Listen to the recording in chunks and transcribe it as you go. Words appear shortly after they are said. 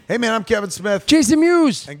Hey, man, I'm Kevin Smith. Jason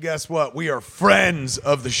Mewes. And guess what? We are friends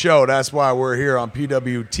of the show. That's why we're here on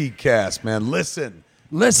PWT Cast, man. Listen.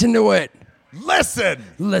 Listen to it. Listen.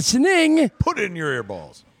 Listening. Put it in your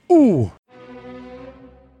earballs. Ooh.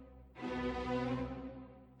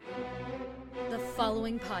 The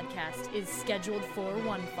following podcast is scheduled for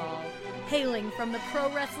one fall. Hailing from the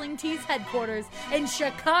Pro Wrestling Tees headquarters in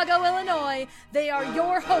Chicago, Illinois, they are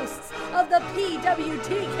your hosts of the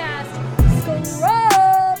PWT Cast,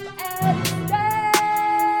 Scrub and Stank.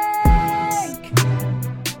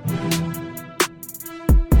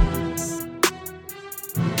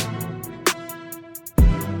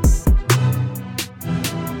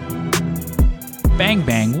 Bang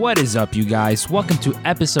bang, what is up, you guys? Welcome to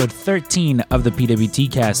episode 13 of the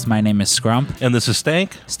PWT Cast. My name is Scrump. And this is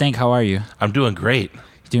Stank. Stank, how are you? I'm doing great.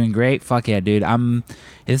 Doing great? Fuck yeah, dude.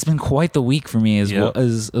 It's been quite the week for me as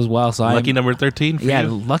well. So lucky number 13 for you?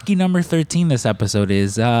 Lucky number 13 this episode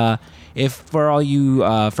is. If for all you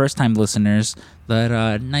first-time listeners,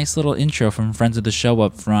 that nice little intro from friends of the show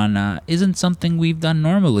up front isn't something we've done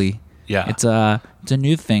normally. Yeah. It's a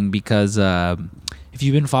new thing because if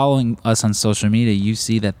you've been following us on social media, you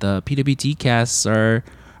see that the PWT casts are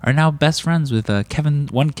now best friends with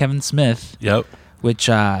Kevin Smith. Yep. Which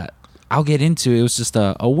I'll get into. It was just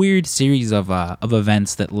a weird series of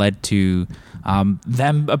events that led to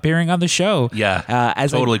them appearing on the show. Yeah,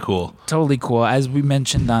 totally cool. Totally cool. As we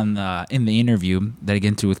mentioned in the interview that I get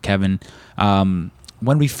into with Kevin,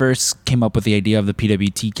 when we first came up with the idea of the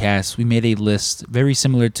PWT cast, we made a list very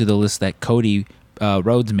similar to the list that Cody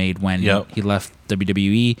Rhodes made when he left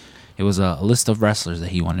WWE. It was a list of wrestlers that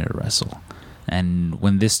he wanted to wrestle. And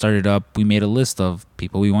when this started up, we made a list of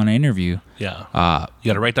people we want to interview. Yeah. You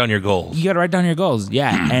got to write down your goals.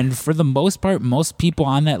 Yeah. And for the most part, most people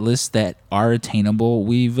on that list that are attainable,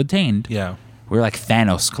 we've attained. Yeah. We're like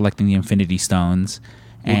Thanos collecting the Infinity Stones.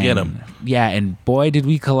 We'll get them. Yeah, and boy, did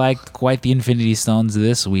we collect quite the Infinity Stones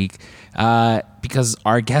this week. Because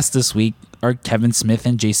our guests this week are Kevin Smith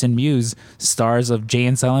and Jason Mewes, stars of Jay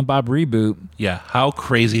and Silent Bob Reboot. Yeah, how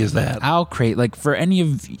crazy is that? How crazy! Like for any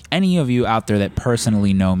of you out there that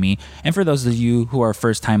personally know me, and for those of you who are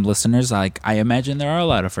first-time listeners, like I imagine there are a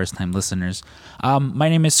lot of first-time listeners. My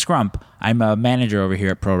name is Scrump. I'm a manager over here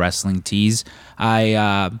at Pro Wrestling Tees.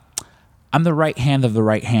 I'm the right hand of the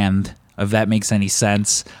right hand, if that makes any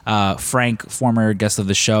sense. Frank, former guest of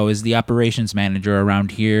the show, is the operations manager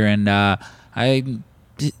around here, and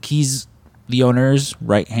he's the owner's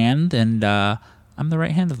right hand, and I'm the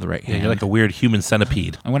right hand of the right hand. Yeah, you're like a weird human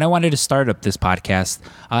centipede. And when I wanted to start up this podcast,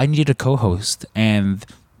 I needed a co-host, and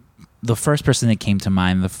the first person that came to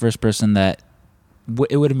mind, the first person that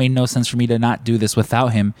it would have made no sense for me to not do this without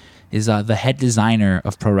him, is the head designer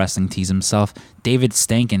of Pro Wrestling Tees himself, David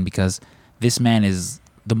Stankin, because this man is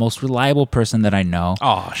the most reliable person that I know.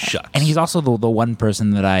 Oh, shucks. And he's also the one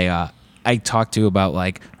person that I talk to about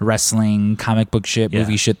like wrestling, comic book shit,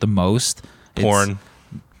 movie shit the most.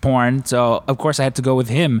 Porn. So of course I had to go with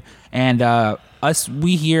him. And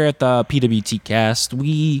we here at the PWT Cast,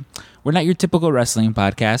 we're not your typical wrestling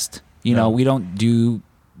podcast. You know, we don't do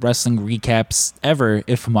wrestling recaps ever,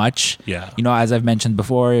 if much. Yeah. You know, as I've mentioned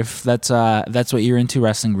before, if that's what you're into,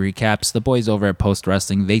 wrestling recaps, the boys over at Post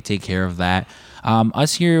Wrestling, they take care of that.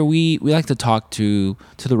 Us here, we like to talk to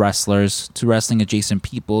the wrestlers, to wrestling adjacent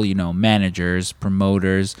people, you know, managers,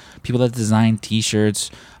 promoters, people that design t-shirts,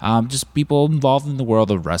 just people involved in the world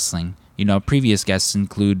of wrestling. You know, previous guests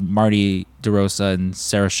include Marty DeRosa and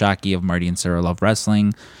Sarah Shockey of Marty and Sarah Love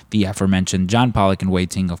Wrestling, the aforementioned John Pollock and Wei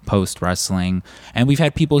Ting of Post Wrestling, and we've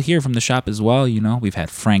had people here from the shop as well. You know, we've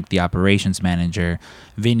had Frank, the operations manager,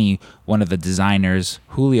 Vinny, one of the designers,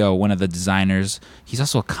 Julio, one of the designers. He's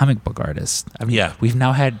also a comic book artist. I mean, we've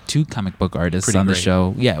now had 2 comic book artists on the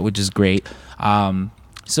show. Yeah, which is great.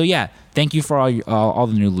 So yeah, thank you for all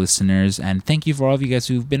the new listeners, and thank you for all of you guys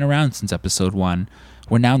who've been around since episode 1.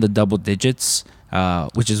 We're now in the double digits,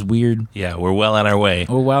 which is weird. Yeah, we're well on our way.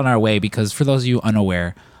 We're well on our way because for those of you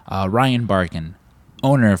unaware, Ryan Barkin,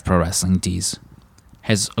 owner of Pro Wrestling Tees,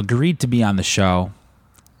 has agreed to be on the show.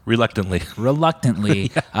 Reluctantly.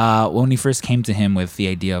 When we first came to him with the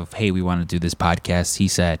idea of, hey, we want to do this podcast, he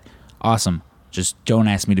said, awesome, just don't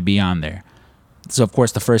ask me to be on there. So, of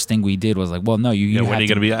course, the first thing we did was like, well, no, you when are you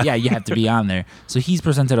going to be on? Yeah, you have to be on there. So he's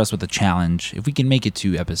presented us with a challenge. If we can make it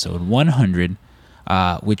to episode 100,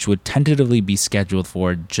 which would tentatively be scheduled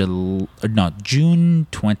for June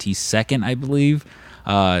 22nd, I believe,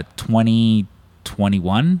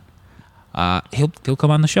 2021, he'll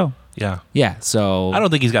come on the show. Yeah. Yeah, so... I don't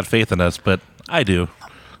think he's got faith in us, but I do.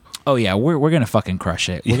 Oh yeah, we're gonna fucking crush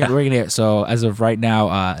it. We're gonna. So as of right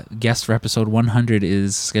now, guest for episode 100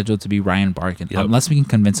 is scheduled to be Ryan Barkin. Yep. Unless we can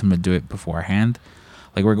convince him to do it beforehand.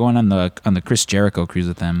 Like we're going on the Chris Jericho cruise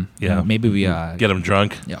with him. Yeah. Maybe we Get him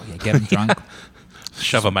drunk. get him drunk.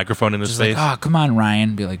 Shove a microphone in his Just face. like, oh come on,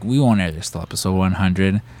 Ryan. Be like, we won't air this till episode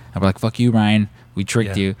 100. I'll be like, fuck you, Ryan. We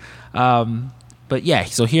tricked Yeah. you. But yeah,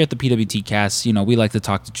 so here at the PWT Cast, we like to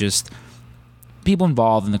talk to just people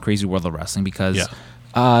involved in the crazy world of wrestling because. Yeah.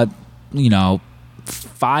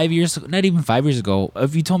 5 years, not even 5 years ago,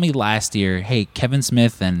 if you told me last year, hey, Kevin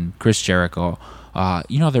Smith and Chris Jericho,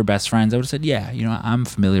 they're best friends, I would have said, yeah, I'm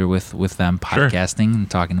familiar with them Sure. podcasting and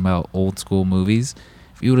talking about old school movies.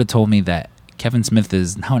 If you would have told me that Kevin Smith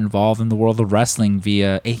is now involved in the world of wrestling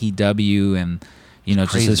via AEW and,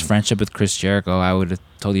 just his crazy. friendship with Chris Jericho, I would have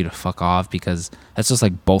told you to fuck off because that's just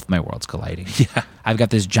like both my worlds colliding. Yeah. I've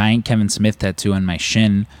got this giant Kevin Smith tattoo on my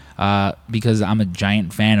shin because I'm a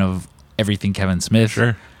giant fan of everything Kevin Smith.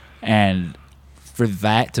 Sure. And for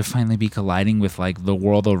that to finally be colliding with like the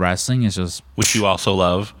world of wrestling is just, Which you also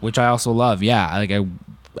love. which I also love. Yeah, like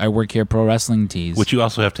I work here at Pro Wrestling Tees. Which you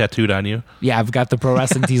also have tattooed on you. Yeah, I've got the Pro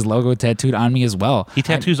Wrestling Tees logo tattooed on me as well. He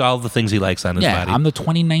tattoos all the things he likes on his Yeah, body. I'm the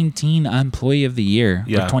 2019 Employee of the Year.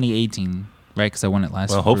 Yeah. Or 2018, right? Because I won it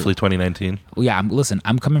last. well, hopefully 2019. Well, yeah.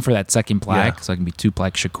 I'm coming for that second plaque, Yeah. so I can be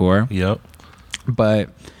two-plaque Shakur. Yep. But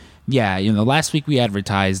yeah, last week we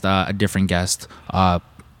advertised a different guest,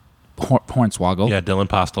 Hornswoggle. Yeah, Dylan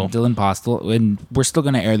Postel. Dylan Postel, and we're still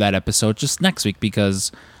going to air that episode just next week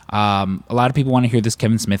because a lot of people want to hear this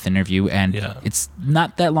Kevin Smith interview, and Yeah. it's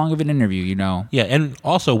not that long of an interview, Yeah, and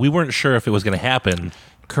also we weren't sure if it was going to happen.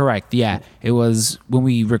 Correct. Yeah, it was when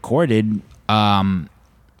we recorded.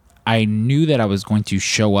 I knew that I was going to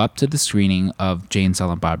show up to the screening of Jay and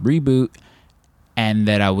Silent Bob Reboot, and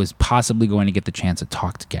that I was possibly going to get the chance to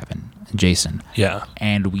talk to Kevin and Jason. Yeah.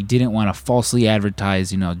 And we didn't want to falsely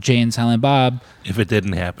advertise, Jay and Silent Bob, If it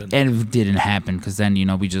didn't happen. and it didn't happen because then,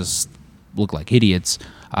 we just look like idiots.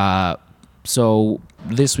 So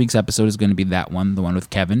this week's episode is going to be that one, the one with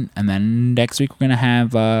Kevin, and then next week we're going to have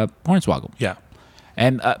Hornswoggle. Yeah.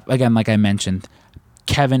 And again, like I mentioned,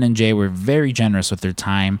 Kevin and Jay were very generous with their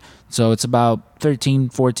time. So it's about 13,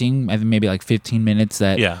 14, I think maybe like 15 minutes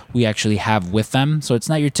that Yeah. we actually have with them. So it's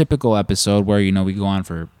not your typical episode where, we go on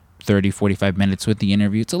for 30, 45 minutes with the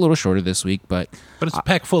interview. It's a little shorter this week, but But it's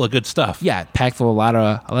packed full of good stuff. yeah, packed full of a lot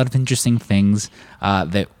of interesting things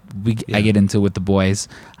that I get into with the boys.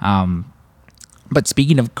 But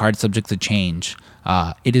speaking of cards subject to change,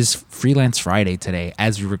 it is Freelance Friday today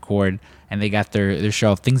as we record, and they got their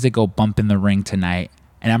show Things That Go Bump in the Ring tonight,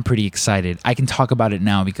 and I'm pretty excited. I can talk about it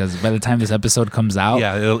now because by the time this episode comes out,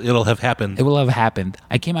 Yeah, it'll have happened. it will have happened.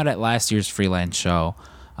 I came out at last year's Freelance show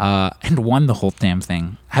and won the whole damn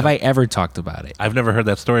thing. Have I ever talked about it? I've never heard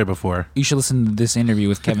that story before. You should listen to this interview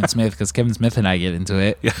with Kevin Smith because Kevin Smith and I get into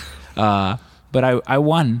it. Yeah. But I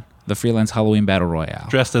won the Freelance Halloween Battle Royale.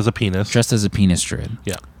 Dressed as a penis. Dressed as a penis druid.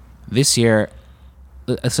 Yeah. This year,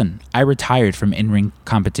 listen, I retired from in-ring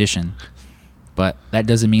competition, but that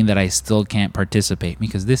doesn't mean that I still can't participate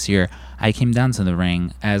because this year I came down to the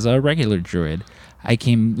ring as a regular druid.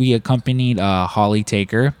 We accompanied Holly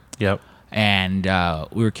Taker, Yep. and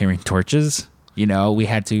we were carrying torches. We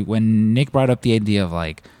had to, when Nick brought up the idea of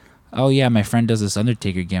like, oh yeah, my friend does this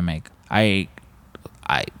Undertaker gimmick, I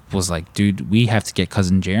was like, dude, we have to get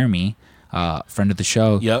cousin Jeremy, friend of the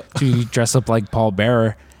show, Yep. to dress up like Paul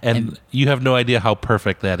Bearer. And you have no idea how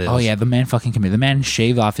perfect that is. Oh yeah, the man fucking committed. The man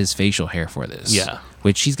shaved off his facial hair for this. Yeah.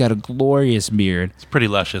 Which he's got a glorious beard. It's pretty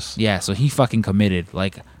luscious. Yeah, so he fucking committed.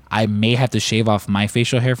 Like, I may have to shave off my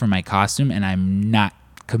facial hair for my costume, and I'm not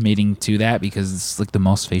committing to that because it's like the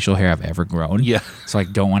most facial hair I've ever grown. Yeah. So I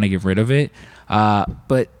don't want to get rid of it.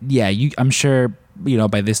 But yeah, I'm sure,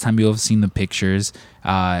 by this time you'll have seen the pictures.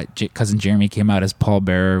 Cousin Jeremy came out as Paul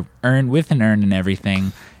Bearer, with an urn and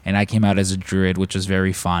everything, and I came out as a druid, which was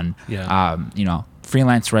very fun. Yeah.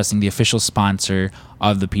 Freelance Wrestling, the official sponsor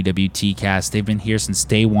of the PWT Cast. They've been here since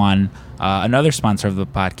day one. Another sponsor of the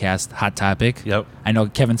podcast, Hot Topic. Yep. I know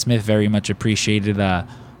Kevin Smith very much appreciated the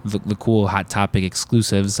cool Hot Topic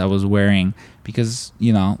exclusives I was wearing because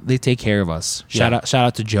they take care of us. Shout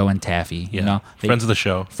out to Joe and Taffy. Yeah. Friends of the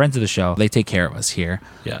show. Friends of the show. They take care of us here.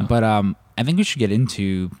 Yeah. But I think we should get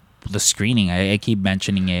into the screening. I keep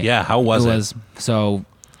mentioning it. Yeah, how was it? So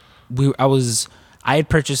I had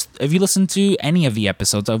purchased, if you listen to any of the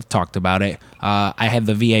episodes, I've talked about it. I had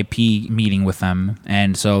the VIP meeting with them.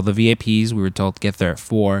 And so the VIPs, we were told to get there at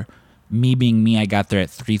 4. Me being me, I got there at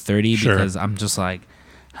 3:30 Sure. because I'm just like,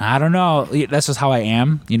 I don't know. That's just how I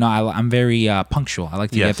am. I'm very punctual. I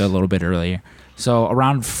like to Yes. get there a little bit earlier. So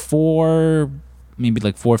around 4, maybe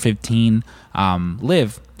like 4:15.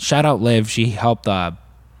 Liv, shout out Liv. She helped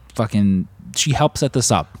she helped set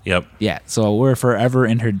this up. Yep. Yeah, so we're forever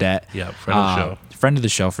in her debt. Yeah, friend of the show. Friend of the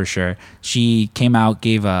show for sure. She came out,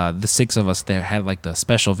 gave the 6 of us that had like the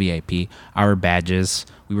special VIP our badges.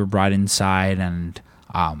 We were brought inside, and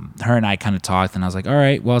her and I kind of talked, and I was like, all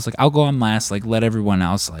right, well, I was like, I'll go on last, like let everyone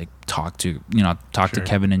else like talk to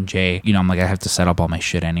Kevin and Jay. I'm like, I have to set up all my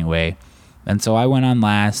shit anyway. And so I went on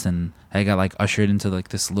last, and I got like ushered into like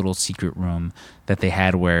this little secret room that they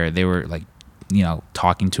had where they were like,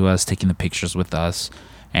 talking to us, taking the pictures with us.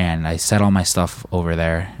 And I set all my stuff over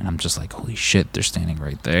there, and I'm just like, holy shit, they're standing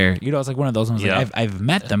right there. It's like one of those ones. Yeah. Like I've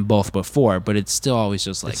met them both before, but it's still always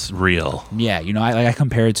just like, It's real. yeah, I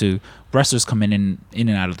compare it to wrestlers coming in and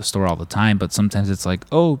out of the store all the time, but sometimes it's like,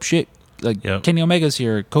 oh shit, like Yep. Kenny Omega's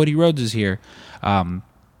here, Cody Rhodes is here.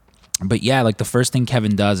 But yeah, like the first thing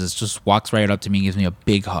Kevin does is just walks right up to me and gives me a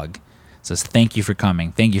big hug. Says, thank you for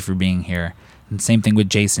coming. Thank you for being here. And same thing with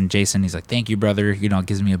Jason. Jason, he's like, thank you, brother.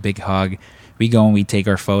 Gives me a big hug. We go and we take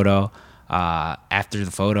our photo. After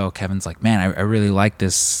the photo, Kevin's like, man, I really like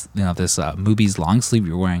this, this Movies long sleeve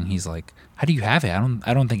you're wearing. He's like, how do you have it?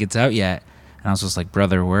 I don't think it's out yet. And I was just like,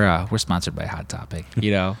 brother, we're sponsored by Hot Topic.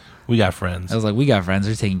 We got friends. I was like, we got friends.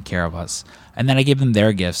 They're taking care of us. And then I gave them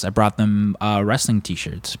their gifts. I brought them wrestling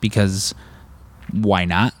T-shirts because why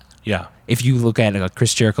not? Yeah. If you look at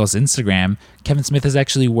Chris Jericho's Instagram, Kevin Smith is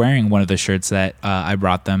actually wearing one of the shirts that I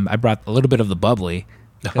brought them. I brought a little bit of the bubbly.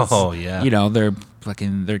 Oh, yeah. They're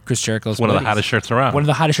Chris Jericho's One of the buddies. hottest shirts around. One of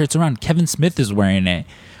the hottest shirts around. Kevin Smith is wearing it.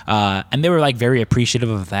 And they were like very appreciative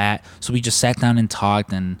of that. So we just sat down and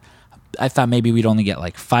talked, and I thought maybe we'd only get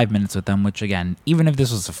like 5 minutes with them, which again, even if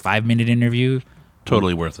this was a 5-minute interview,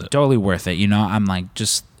 Totally worth it. totally worth it. I'm like,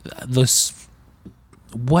 just this,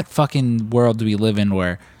 what fucking world do we live in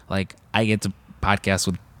where like I get to podcast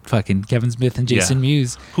with fucking Kevin Smith and Jason Yeah.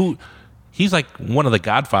 Mewes? He's like one of the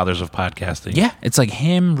godfathers of podcasting. Yeah, it's like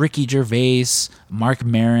him, Ricky Gervais, Mark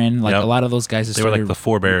Maron, like Yep. a lot of those guys. That They were like started the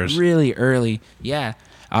forebears. really early. Yeah,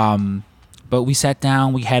 but we sat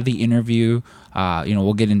down, we had the interview.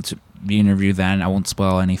 We'll get into the interview then. I won't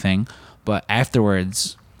spoil anything, but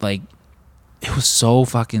afterwards, like, it was so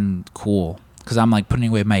fucking cool because I'm like putting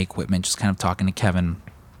away my equipment, just kind of talking to Kevin.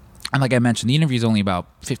 And like I mentioned, the interview is only about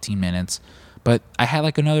 15 minutes, but I had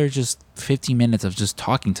like another just 15 minutes of just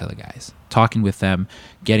talking to the guys, talking with them,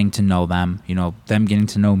 getting to know them, them getting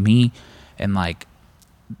to know me. And like,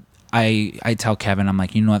 I tell Kevin, I'm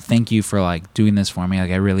like, thank you for like doing this for me.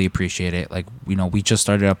 Like, I really appreciate it. Like, we just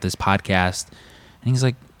started up this podcast. And he's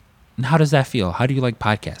like, how does that feel? How do you like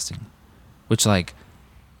podcasting? Which like,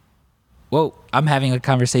 well, I'm having a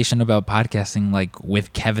conversation about podcasting like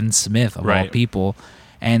with Kevin Smith of all Right. people.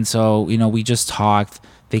 And so, we just talked.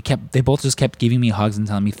 They both just kept giving me hugs and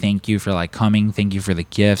telling me thank you for like coming, thank you for the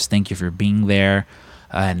gifts, thank you for being there.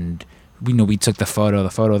 And we took the photo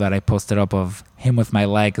that I posted up of him with my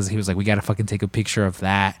leg, because he was like, we gotta fucking take a picture of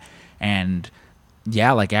that. And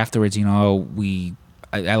yeah, like afterwards,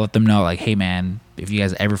 I let them know like, hey man, if you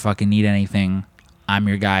guys ever fucking need anything, I'm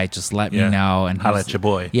your guy, just let me know. And Holla he's- at your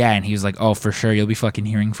boy. Yeah, and he was like, oh, for sure, you'll be fucking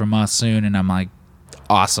hearing from us soon. And I'm like,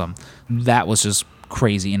 awesome. That was just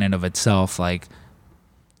crazy in and of itself. Like,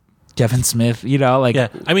 Kevin Smith, like, Yeah.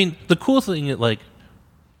 I mean, the cool thing is, like,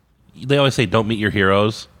 they always say don't meet your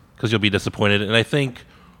heroes because you'll be disappointed. And I think,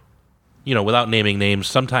 without naming names,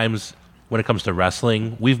 sometimes when it comes to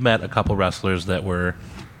wrestling, we've met a couple wrestlers that were,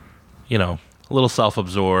 a little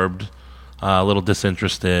self-absorbed, a little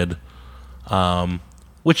disinterested,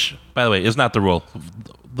 which, by the way, is not the rule.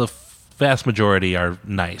 The vast majority are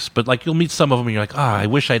nice. But, like, you'll meet some of them and you're like, I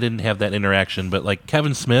wish I didn't have that interaction. But, like,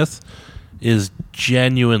 Kevin Smith is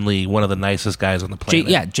genuinely one of the nicest guys on the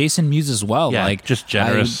planet. Jason Mewes as well. Yeah, like, just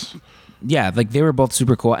generous. Like they were both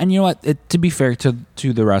super cool. And you know what? To be fair to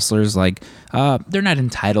the wrestlers, like, they're not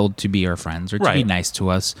entitled to be our friends or to be Right. nice to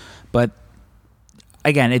us. But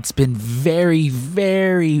again, it's been very,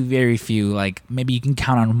 very, very few. Like, maybe you can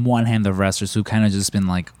count on one hand of wrestlers who kind of just been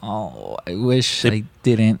like, oh, I wish I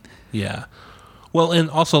didn't. Yeah. Well, and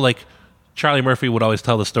also, like, Charlie Murphy would always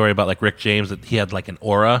tell the story about, like, Rick James, that he had, like, an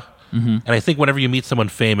aura. Mm-hmm. And I think whenever you meet someone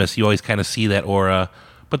famous, you always kind of see that aura.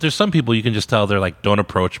 But there's some people you can just tell they're like, don't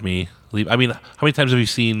approach me. Leave. I mean, how many times have you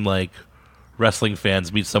seen, like, wrestling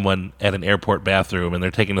fans meet someone at an airport bathroom and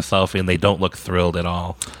they're taking a selfie and they don't look thrilled at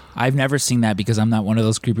all? I've never seen that because I'm not one of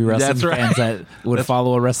those creepy wrestling That's right. fans that would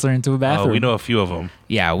follow a wrestler into a bathroom. Oh, we know a few of them.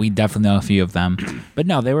 Yeah, we definitely know a few of them. But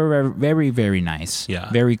no, they were very, very, very nice. Yeah.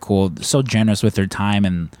 Very cool. So generous with their time.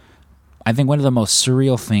 And I think one of the most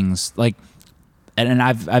surreal things, like, and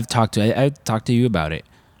I've talked to you about it.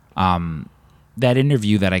 that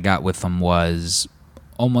interview that I got with him was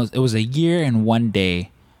it was a year and 1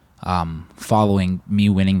 day following me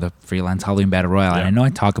winning the Freelance Halloween Battle Royale. And I know I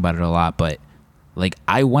talk about it a lot, but like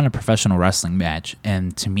I won a professional wrestling match,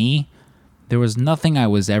 and to me, there was nothing I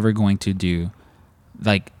was ever going to do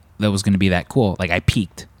like that was going to be that cool. Like I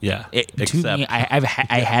peaked. Yeah. To me,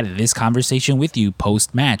 I had this conversation with you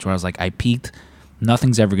post match where I was like, I peaked.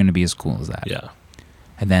 Nothing's ever going to be as cool as that. Yeah.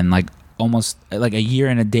 And then like almost like a year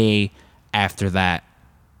and a day after that,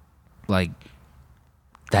 like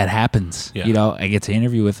that happens. Yeah. You know, I get to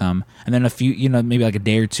interview with him, and then a few, you know, maybe like a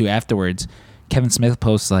day or two afterwards, Kevin Smith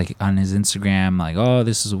posts like on his Instagram, like, oh,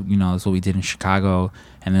 this is, you know, this is what we did in Chicago,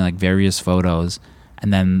 and then like various photos,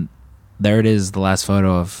 and then there it is, the last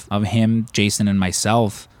photo of him, Jason, and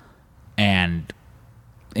myself, and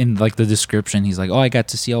in like the description, he's like, oh, I got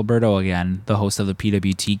to see Alberto again, the host of the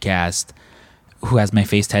PWT cast, who has my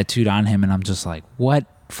face tattooed on him, and I'm just like, what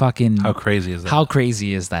fucking... How crazy is that? How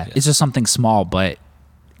crazy is that? Yeah. It's just something small, but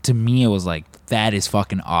to me, it was like, that is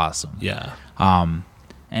fucking awesome. Yeah.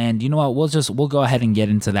 And you know what? We'll go ahead and get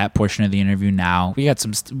into that portion of the interview now. We got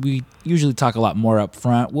we usually talk a lot more up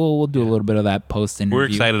front. We'll do a little bit of that post interview. We're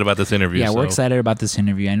excited about this interview. Yeah, we're excited about this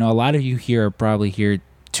interview. I know a lot of you here are probably here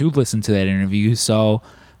to listen to that interview, so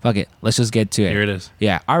fuck it. Let's just get to it. Here it is.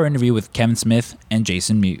 Yeah, our interview with Kevin Smith and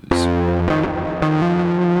Jason Mewes.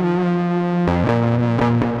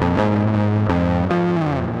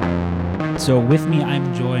 So with me,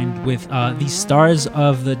 I'm joined with the stars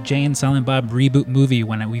of the Jay and Silent Bob reboot movie.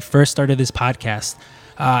 When we first started this podcast,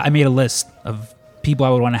 I made a list of people I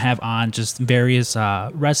would want to have on, just various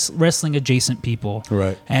wrestling adjacent people.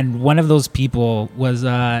 Right. And one of those people was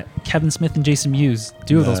Kevin Smith and Jason Mewes,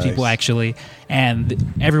 two of those Nice. people actually.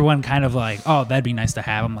 And everyone kind of like, oh, that'd be nice to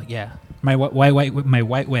have. I'm like, yeah, my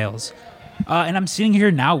white whales. And I'm sitting here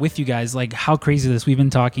now with you guys. Like, how crazy is this? We've been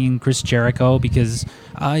talking Chris Jericho because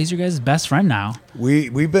he's your guys' best friend now.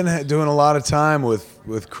 We've been doing a lot of time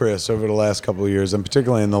with Chris over the last couple of years, and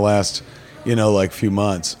particularly in the last, like few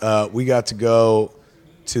months. We got to go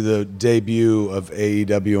to the debut of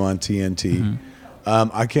AEW on TNT.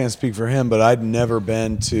 Mm-hmm. I can't speak for him, but I'd never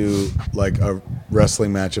been to like a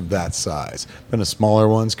wrestling match of that size. Been to smaller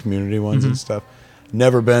ones, community ones, and stuff.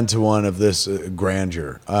 Never been to one of this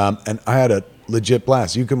grandeur. And I had a legit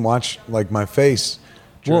blast. You can watch like my face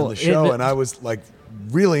during the show, and I was like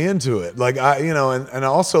really into it. Like and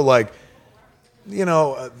also like,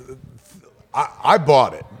 I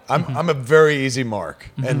bought it. I'm a very easy mark,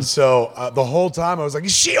 and so the whole time I was like,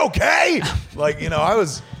 "Is she okay?" Like I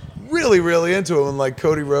was really really into it when like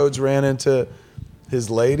Cody Rhodes ran into his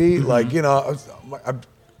lady. Like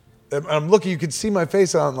I'm looking. You could see my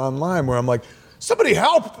face online where I'm like, somebody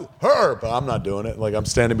help her, but I'm not doing it. Like I'm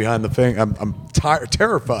standing behind the thing. I'm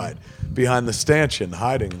terrified behind the stanchion,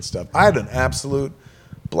 hiding and stuff. I had an absolute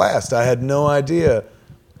blast. I had no idea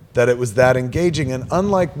that it was that engaging. And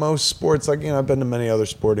unlike most sports, like I've been to many other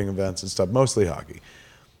sporting events and stuff, mostly hockey.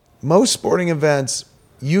 Most sporting events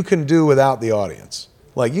you can do without the audience.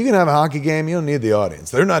 Like you can have a hockey game, you don't need the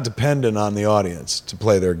audience. They're not dependent on the audience to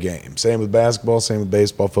play their game. Same with basketball, same with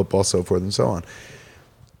baseball, football, so forth and so on.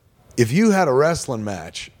 If you had a wrestling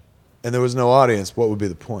match and there was no audience, what would be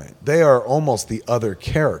the point? They are almost the other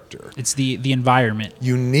character. It's the environment.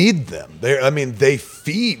 You need them. They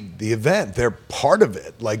feed the event. They're part of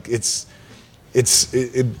it. Like and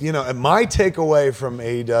my takeaway from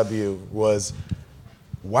AEW was,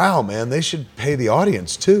 wow, man, they should pay the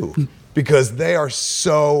audience too, because they are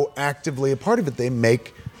so actively a part of it. They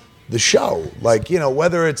make the show. Like,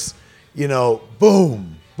 whether it's,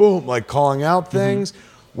 boom, boom, like calling out things,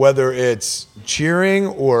 whether it's cheering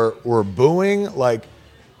or booing, like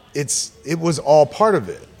it was all part of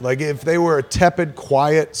it. Like if they were a tepid,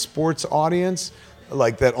 quiet sports audience,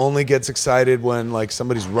 like that only gets excited when like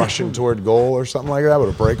somebody's rushing toward goal or something like that with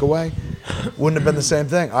a breakaway, wouldn't have been the same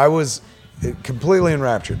thing. I was completely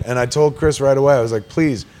enraptured. And I told Chris right away, I was like,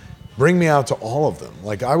 please bring me out to all of them.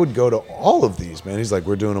 Like I would go to all of these, man. He's like,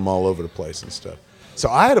 we're doing them all over the place and stuff. So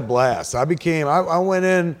I had a blast. I went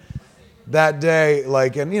in that day,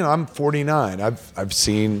 like, and I'm 49. I've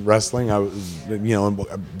seen wrestling. I was,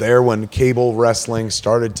 there when cable wrestling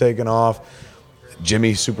started taking off.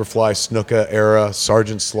 Jimmy Superfly Snuka era,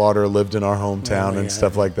 Sergeant Slaughter lived in our hometown and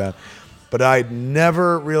stuff like that. But I'd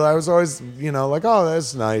never really. I was always, like, oh,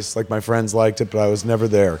 that's nice. Like my friends liked it, but I was never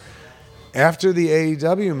there. After the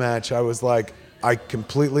AEW match, I was like, I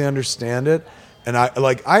completely understand it. And I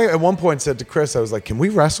at one point said to Chris, I was like, can we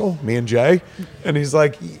wrestle, me and Jay? And he's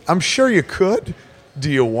like, I'm sure you could. Do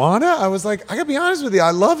you wanna? I was like, I gotta be honest with you, I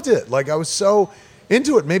loved it. Like I was so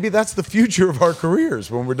into it. Maybe that's the future of our careers.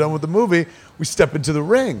 When we're done with the movie, we step into the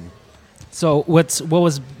ring. So what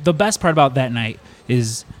was the best part about that night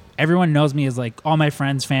is everyone knows me as like all my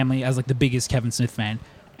friends, family as like the biggest Kevin Smith fan.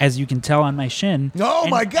 As you can tell on my shin. Oh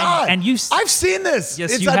my God! And you, I've seen this.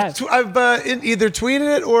 Yes, you have. I've either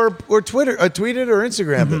tweeted it or Twitter, tweeted or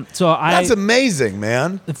Instagrammed it. So that's amazing,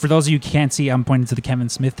 man. For those of you who can't see, I'm pointing to the Kevin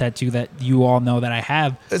Smith tattoo that you all know that I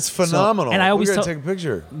have. It's phenomenal. So, and I always We're gonna take a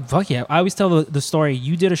picture. Fuck yeah! I always tell the story.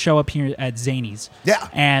 You did a show up here at Zany's. Yeah.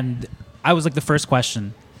 And I was like the first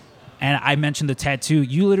question. And I mentioned the tattoo.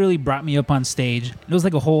 You literally brought me up on stage. It was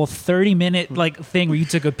like a whole 30-minute like thing where you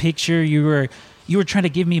took a picture. You were trying to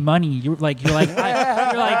give me money. You're like,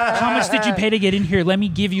 how much did you pay to get in here? Let me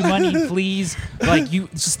give you money, please. Like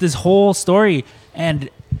it's just this whole story. And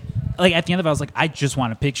like at the end of it, I was like, I just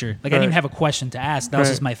want a picture. Like I didn't even have a question to ask. That was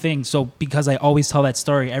just my thing. So because I always tell that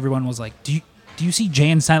story, everyone was like, do you see Jay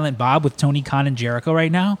and Silent Bob with Tony Khan and Jericho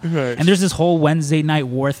right now? Right. And there's this whole Wednesday night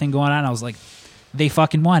war thing going on. I was like, they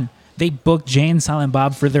fucking won. They booked Jay and Silent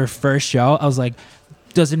Bob for their first show. I was like,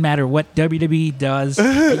 doesn't matter what WWE does.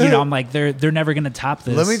 I'm like, they're never gonna top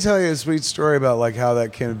this. Let me tell you a sweet story about like how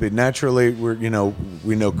that came to be. Naturally,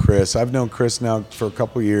 we know Chris. I've known Chris now for a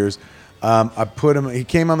couple years. I put him. He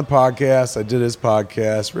came on the podcast. I did his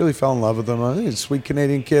podcast. Really fell in love with him. I think he's a sweet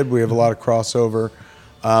Canadian kid. We have a lot of crossover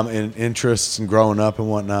in interests and growing up and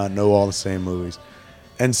whatnot. Know all the same movies.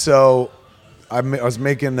 And so I was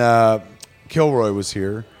making. Kilroy was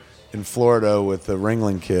here in Florida with the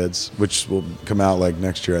Ringling Kids, which will come out like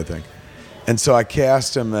next year, I think. And so I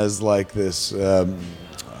cast him as like this like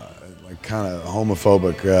kind of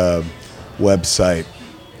homophobic website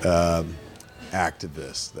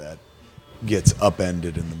activist that gets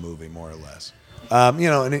upended in the movie, more or less.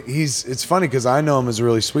 And it's funny because I know him as a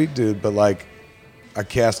really sweet dude, but like I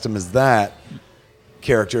cast him as that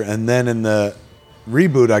character, and then in the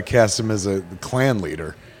reboot I cast him as a clan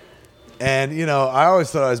leader. And, I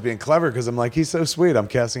always thought I was being clever because I'm like, he's so sweet. I'm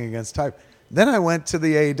casting against type. Then I went to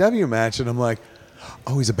the AEW match and I'm like,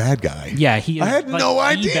 oh, he's a bad guy. Yeah, he is. I had like no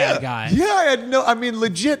idea. Bad guy. Yeah,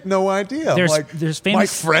 legit no idea. There's famous, my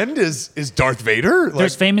friend is Darth Vader.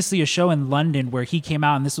 There's famously a show in London where he came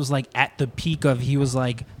out and this was like at the peak of, he was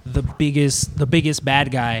like the biggest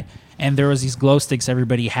bad guy. And there was these glow sticks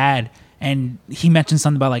everybody had. And he mentioned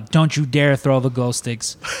something about like, don't you dare throw the glow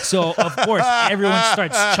sticks. So of course everyone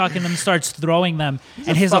starts chucking them, starts throwing them,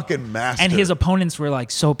 and his fucking master. And his opponents were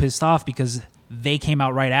like so pissed off because they came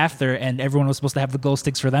out right after, and everyone was supposed to have the glow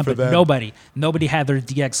sticks for them, but nobody had their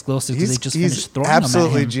DX glow sticks because they just finished throwing them at him.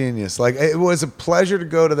 Absolutely genius. Like it was a pleasure to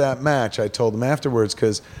go to that match. I told him afterwards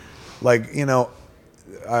because, like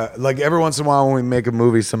every once in a while when we make a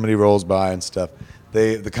movie, somebody rolls by and stuff.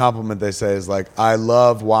 The compliment they say is like, I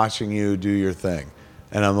love watching you do your thing.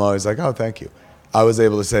 And I'm always like, oh, thank you. I was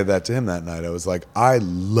able to say that to him that night. I was like, I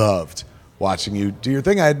loved watching you do your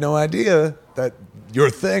thing. I had no idea that your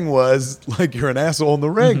thing was like you're an asshole in the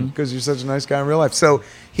ring because you're such a nice guy in real life. So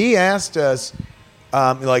he asked us,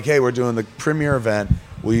 hey, we're doing the premiere event.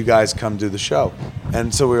 Will you guys come do the show?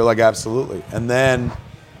 And so we were like, absolutely. And then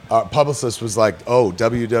our publicist was like, oh,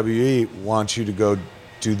 WWE wants you to go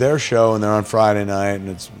do their show, and they're on Friday night, and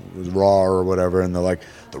it was Raw or whatever, and they're like,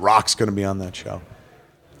 The Rock's going to be on that show.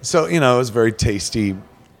 So, it was very tasty,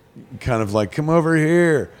 kind of like, come over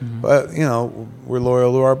here. But, we're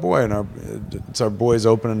loyal to our boy, and it's our boy's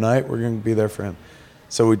opening night. We're going to be there for him.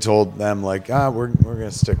 So we told them, like, we're going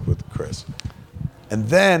to stick with Chris. And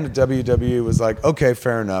then WWE was like, okay,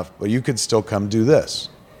 fair enough, but you could still come do this.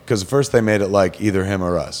 Because at first they made it like either him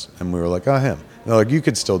or us. And we were like, oh, him. They're like, you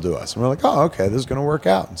could still do us. And we're like, oh, okay, this is going to work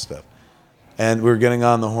out and stuff. And we were getting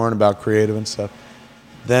on the horn about creative and stuff.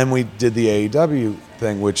 Then we did the AEW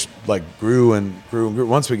thing, which like grew and grew and grew.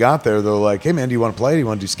 Once we got there, they were like, hey, man, do you want to play? Do you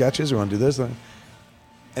want to do sketches? Do you want to do this?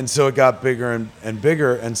 And so it got bigger and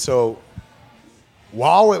bigger. And so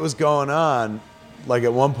while it was going on, like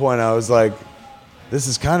at one point I was like, this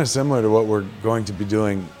is kind of similar to what we're going to be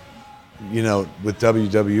doing, with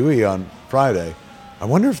WWE on Friday. I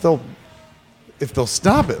wonder if they'll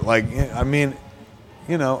stop it. Like, I mean,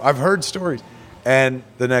 I've heard stories. And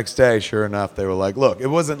the next day, sure enough, they were like, look, it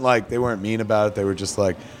wasn't like they weren't mean about it. They were just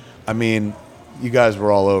like, I mean, you guys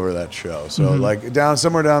were all over that show. So like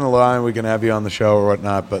somewhere down the line, we can have you on the show or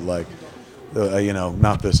whatnot. But like,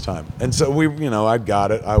 not this time. And so I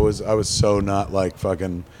got it. I was so not like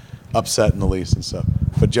fucking upset in the least and stuff.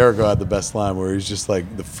 But Jericho had the best line where he's just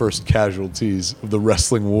like, the first casualties of the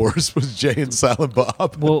wrestling wars was Jay and Silent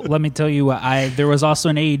Bob. Well, let me tell you, there was also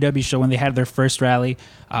an AEW show when they had their first rally.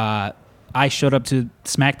 I showed up to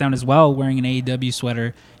SmackDown as well wearing an AEW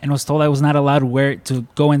sweater and was told I was not allowed to wear it to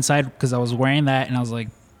go inside because I was wearing that. And I was like,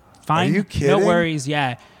 fine, Are you kidding? No worries,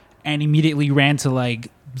 yeah. And immediately ran to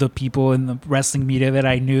like the people in the wrestling media that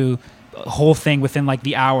I knew. Whole thing within like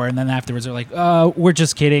the hour, and then afterwards they're like, we're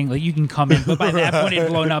just kidding, like you can come in, but by that point it had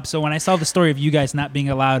blown up. So when I saw the story of you guys not being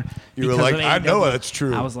allowed, You were because like, of I know AEW, that's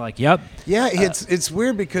true. I was like, yep. Yeah, it's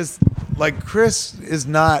weird because like Chris is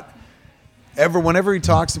not whenever he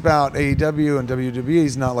talks about AEW and WWE,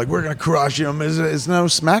 he's not like we're gonna crush him. It's no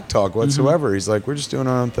smack talk whatsoever. Mm-hmm. He's like we're just doing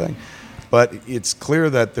our own thing. But it's clear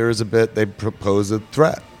that there is they propose a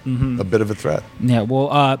threat, Mm-hmm. a bit of a threat. Yeah,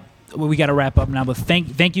 well, we got to wrap up now, but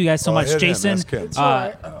thank you guys so much, hit him, Jason. ask him.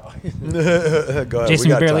 Uh, Go ahead, Jason, we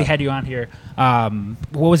got barely time. had you on here.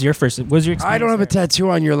 What was your experience? I don't have a tattoo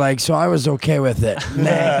on your leg, so I was okay with it.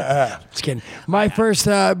 Nah, just kidding. My first,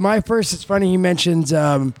 it's funny he mentions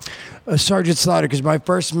Sergeant Slaughter, because my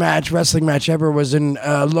first wrestling match ever was in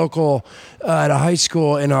local at a high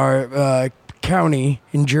school in our county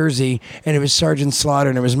in Jersey, and it was Sergeant Slaughter,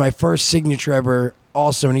 and it was my first signature ever.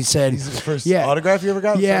 Also, and he said, He's his first yeah, autograph you ever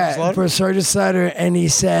got? yeah, Sergeant Slaughter? for Sergeant Slaughter, and he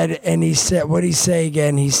said, what did he say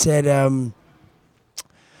again? He said,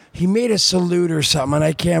 he made a salute or something,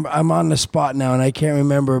 and I'm on the spot now, and I can't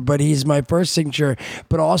remember, but he's my first signature,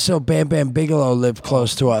 but also Bam Bam Bigelow lived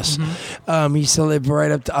close to us. He used to live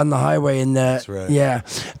right up on the highway in that. That's right. Yeah.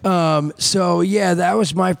 So, yeah, that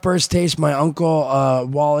was my first taste. My uncle,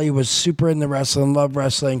 Wally, was super into wrestling, loved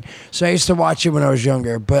wrestling, so I used to watch it when I was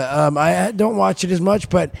younger, but I don't watch it as much,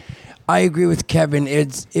 but I agree with Kevin.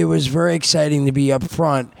 It was very exciting to be up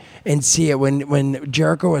front and see it when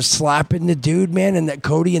Jericho was slapping the dude, man, and that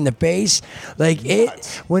Cody in the face. Like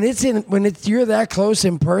when you're that close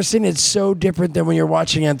in person, it's so different than when you're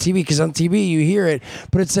watching on TV. Because on TV you hear it,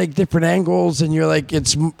 but it's like different angles, and you're like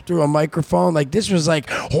it's through a microphone. Like this was like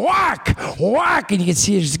whack, whack, and you can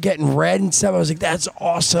see it just getting red and stuff. I was like, that's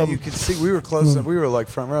awesome. You could see we were close. We were like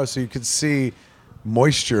front row, so you could see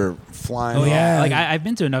moisture flying. Oh yeah, Yeah. like I've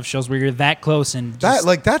been to enough shows where you're that close and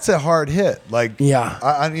just, That's a hard hit. Like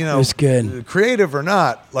Yeah. you know, It was good. creative or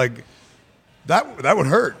not, like that would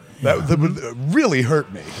hurt. That would really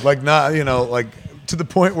hurt me. Like not, you know, like to the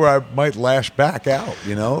point where I might lash back out.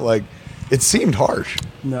 You know, like it seemed harsh.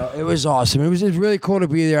 No, it was awesome. It was really cool to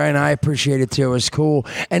be there, and I appreciate it too. It was cool,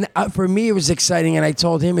 and for me, it was exciting. And I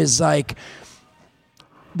told him, is like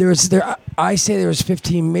I say there was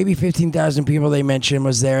 15,000 people they mentioned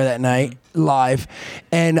was there that night live,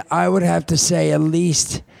 and I would have to say at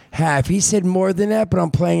least half. He said more than that, but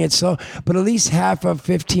I'm playing it slow. But at least half of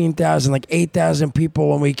 15,000, like 8,000 people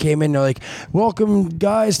when we came in, they're like, "Welcome,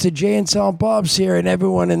 guys, to Jay and Silent Bob's here," and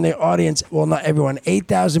everyone in the audience, well, not everyone,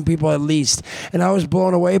 8,000 people at least, and I was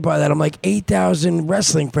blown away by that. I'm like 8,000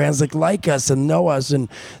 wrestling fans like us and know us, and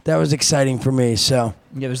that was exciting for me. So.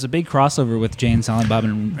 yeah, there's a big crossover with Jay and Silent Bob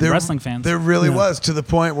and wrestling fans. There really was, to the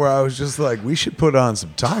point where I was just like, we should put on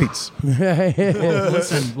some tights.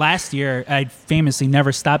 Listen, last year I famously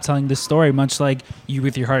never stopped telling this story, much like you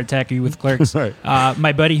with your heart attack or you with Clerks. Right.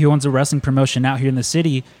 My buddy who owns a wrestling promotion out here in the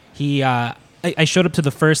city, I showed up to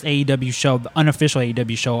the first AEW show, the unofficial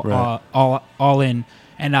AEW show, Right. all in,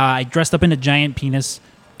 and I dressed up in a giant penis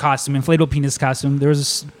costume, inflatable penis costume. There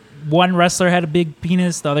was one wrestler had a big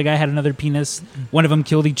penis, the other guy had another penis. One of them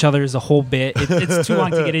killed each other as a whole bit. It's too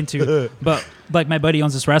long to get into. But like my buddy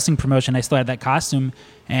owns this wrestling promotion, I still had that costume,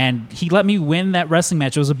 and he let me win that wrestling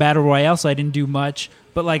match. It was a battle royale, so I didn't do much.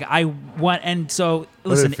 But like I won, and so What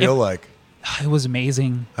listen, did it feel like? it was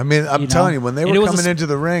amazing. I mean, I'm you know? telling you, when they And were it was coming a- into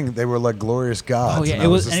the ring, they were like glorious gods. Oh yeah, and it I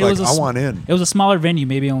was. just And like, it was I want in. It was a smaller venue,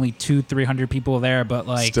 maybe only 200-300 people there, but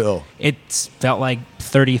like Still. it felt like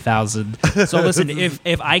 30,000. So listen, if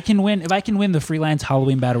I can win the freelance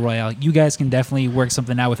Halloween battle royale, you guys can definitely work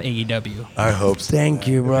something out with AEW. I hope so. Thank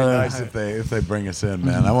you, It'd be brother. nice if they bring us in,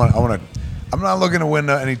 man. I want to. I'm not looking to win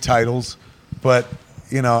any titles, but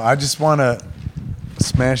you know, I just want to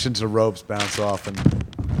smash into the ropes, bounce off, and take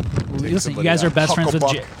Listen, you somebody guys are out. best friends with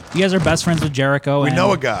Hucklebuck. you guys are best friends with Jericho. We and-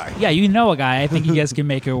 know a guy. Yeah, you know a guy. I think you guys can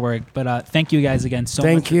make it work. But thank you guys again so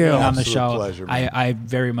Thank much for you. being on the Absolute show. pleasure, man. I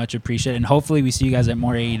very much appreciate it, and hopefully we see you guys at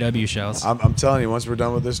more AEW shows. I'm telling you, once we're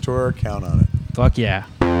done with this tour, count on it. Fuck yeah.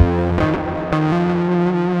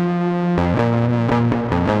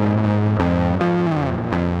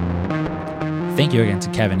 Thank you again to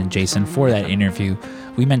Kevin and Jason for that interview.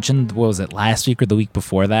 We mentioned, what was it, last week or the week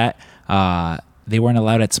before that? They weren't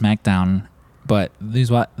allowed at SmackDown, but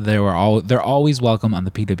they're always welcome on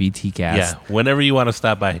the PWT cast. Yeah, whenever you want to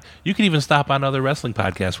stop by. You can even stop on other wrestling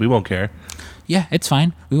podcasts. We won't care. Yeah, it's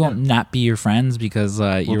fine. We won't not be your friends because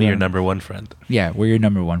We'll be your number one friend. Yeah, we're your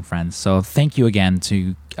number one friends. So thank you again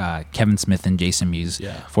to Kevin Smith and Jason Mewes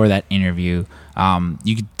Yeah. for that interview.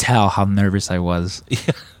 You could tell how nervous I was.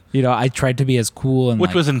 You know, I tried to be as cool and Which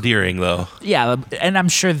like, was endearing, though. yeah, and I'm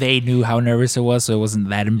sure they knew how nervous it was, so it wasn't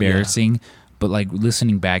that embarrassing. But like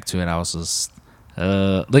listening back to it, I was just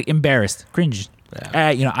like embarrassed, cringe. Yeah.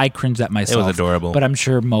 You know, I cringed at myself. adorable. But I'm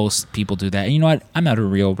sure most people do that. And you know what? I'm not a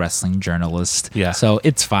real wrestling journalist. Yeah. So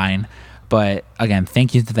it's fine. But again,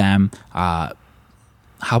 thank you to them. How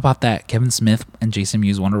about that? Kevin Smith and Jason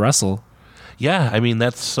Mewes want to wrestle. Yeah, I mean,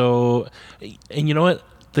 that's so... And you know what?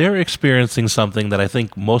 They're experiencing something that I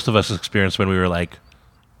think most of us experienced when we were like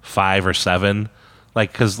 5 or 7.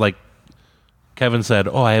 Like, because like Kevin said,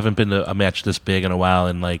 oh, I haven't been to a match this big in a while.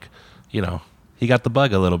 And like, you know, he got the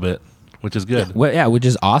bug a little bit, which is good. Well, yeah, which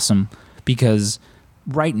is awesome because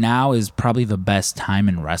right now is probably the best time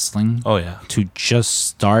in wrestling. Oh, yeah. To just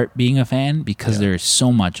start being a fan because there's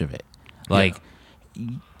so much of it. Like,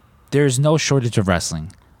 there's no shortage of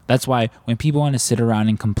wrestling. That's why when people want to sit around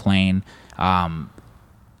and complain,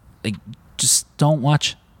 like, just don't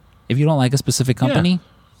watch. If you don't like a specific company,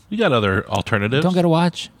 You got other alternatives. don't gotta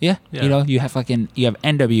watch. Yeah. Yeah. You know, you have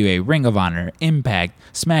NWA, Ring of Honor, Impact,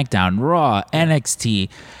 SmackDown, Raw, NXT,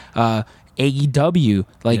 AEW.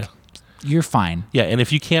 Like, you're fine. Yeah, and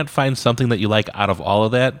if you can't find something that you like out of all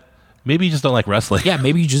of that, maybe you just don't like wrestling. Yeah,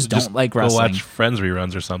 maybe you just don't like Go wrestling. watch Friends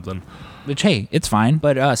reruns or something. Which, hey, it's fine.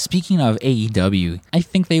 But speaking of AEW, I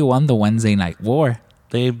think they won the Wednesday Night War.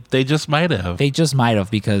 They just might have. They just might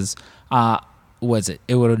have because, was it?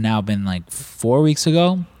 It would have now been like 4 weeks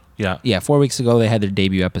ago. Yeah. Yeah, 4 weeks ago they had their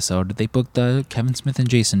debut episode. They booked Kevin Smith and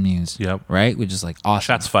Jason Mewes. Yep. Right? Which is like awesome.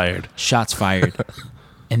 Shots fired. Shots fired.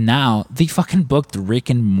 And now they fucking booked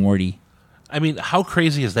Rick and Morty. I mean, how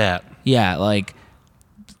crazy is that? Yeah, like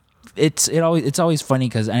it's always funny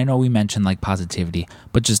because I know we mentioned like positivity,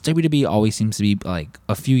 but just WWE always seems to be like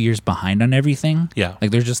a few years behind on everything. Yeah.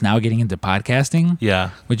 Like they're just now getting into podcasting.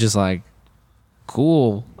 Yeah. Which is like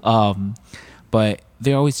cool. But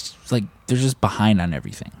they're always like they're just behind on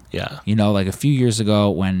everything. Yeah. You know, like a few years ago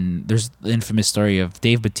when there's the infamous story of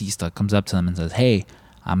Dave Bautista comes up to them and says, "Hey,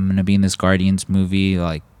 I'm gonna be in this Guardians movie.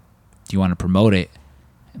 Like, do you want to promote it?"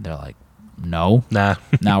 And they're like, "No, Nah.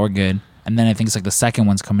 now we're good." And then I think it's like the second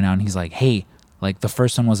one's coming out, and he's like, "Hey, like the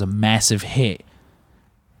first one was a massive hit.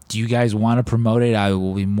 Do you guys want to promote it? I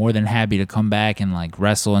will be more than happy to come back and like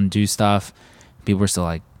wrestle and do stuff." People were still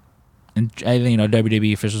like, and I think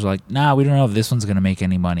WWE officials were like, "Nah, we don't know if this one's gonna make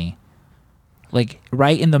any money." Like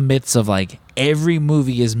right in the midst of like every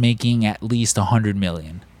movie is making at least 100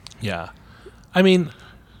 million. Yeah. I mean,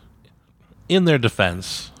 in their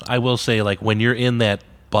defense, I will say, like, when you're in that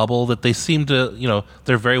bubble that they seem to,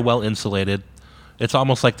 they're very well insulated. It's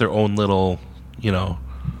almost like their own little,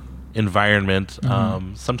 environment.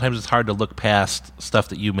 Sometimes it's hard to look past stuff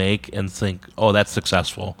that you make and think, oh, that's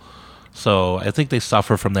successful. So I think they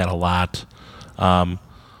suffer from that a lot.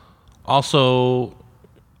 Also,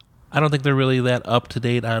 I don't think they're really that up to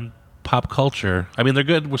date on pop culture. I mean, they're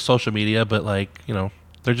good with social media, but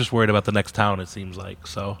they're just worried about the next town, it seems like.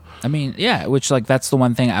 So I mean, yeah, which like that's the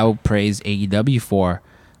one thing I will praise AEW for.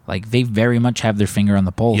 Like they very much have their finger on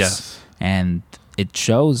the pulse. Yes. And it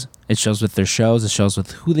shows. It shows with their shows, it shows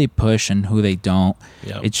with who they push and who they don't.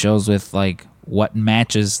 Yep. It shows with like what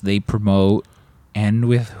matches they promote and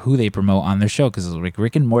with who they promote on their show, cuz like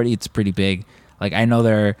Rick and Morty, it's pretty big. Like I know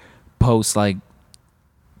their posts like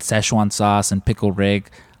Szechuan sauce and pickle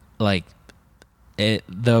Rick, like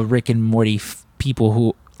the Rick and Morty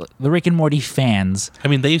the Rick and Morty fans. I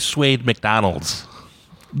mean, they swayed McDonald's.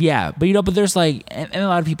 Yeah, but there's like, and a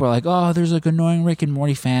lot of people are like, oh, there's like annoying Rick and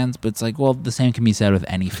Morty fans, but it's like, well, the same can be said with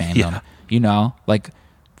any fandom. Like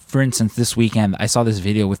for instance, this weekend I saw this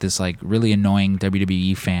video with this like really annoying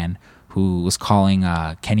WWE fan who was calling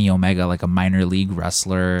Kenny Omega like a minor league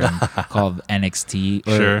wrestler and called NXT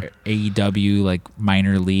or Sure. AEW like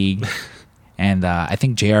minor league. And I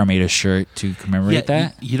think JR made a shirt to commemorate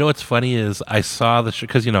that. You know what's funny is I saw the shirt,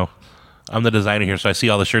 because, I'm the designer here, so I see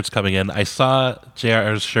all the shirts coming in. I saw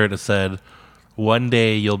JR's shirt that said, "One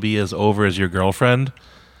day you'll be as over as your girlfriend."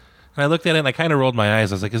 And I looked at it and I kind of rolled my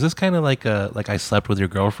eyes. I was like, is this kind of like a I slept with your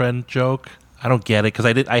girlfriend joke? I don't get it, because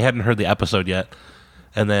I hadn't heard the episode yet.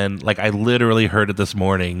 And then like I literally heard it this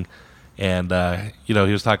morning, and he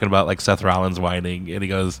was talking about like Seth Rollins whining, and he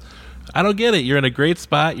goes, "I don't get it. You're in a great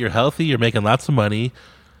spot. You're healthy. You're making lots of money.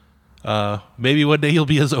 Maybe one day you'll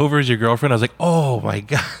be as over as your girlfriend." I was like, oh my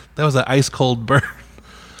God, that was an ice cold burn.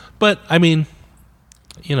 But I mean,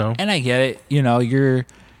 And I get it. You're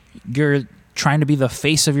trying to be the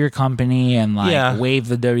face of your company and like wave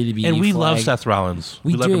the WWE and we flag. love Seth Rollins.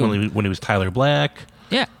 We loved do. him when he was Tyler Black.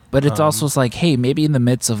 Yeah, but it's also like, hey, maybe in the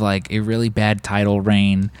midst of like a really bad title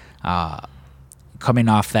reign, coming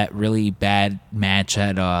off that really bad match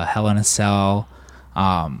at Hell in a Cell,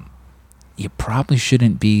 you probably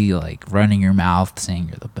shouldn't be like running your mouth saying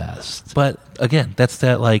you're the best. But again, that's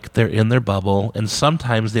that like they're in their bubble, and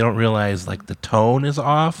sometimes they don't realize like the tone is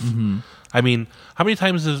off. I mean, how many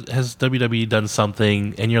times has WWE done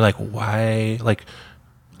something and you're like, why? Like,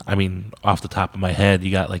 I mean, off the top of my head,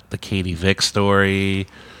 you got like the Katie Vick story,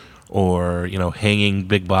 or hanging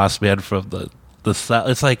Big Boss Man from the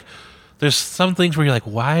it's like there's some things where you're like,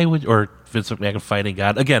 why would, or Vince McMahon fighting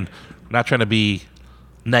God again? Not trying to be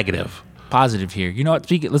negative. Positive here. You know what?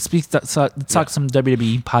 Let's talk some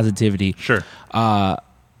WWE positivity. Sure. The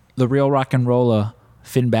real rock and roller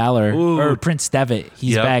Finn Balor or Prince Devitt.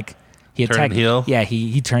 He's back. He turned heel. Yeah,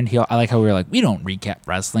 he turned heel. I like how we were like, we don't recap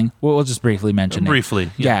wrestling. We'll just briefly mention it.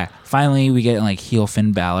 Briefly. Yeah. Finally, we get like heel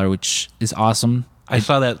Finn Balor, which is awesome. I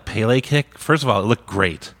saw that Pele kick. First of all, it looked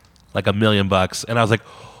great, like $1,000,000, and I was like,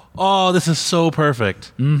 oh, this is so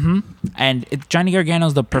perfect. And Johnny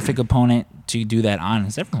Gargano's the perfect opponent to do that on,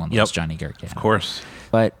 because everyone loves Johnny Gargano. Of course.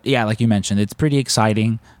 But yeah, like you mentioned, it's pretty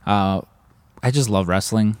exciting. I just love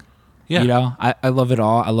wrestling. Yeah. I love it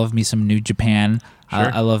all. I love me some New Japan. Sure.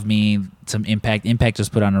 I love me some Impact. Impact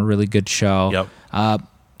just put on a really good show. Yep.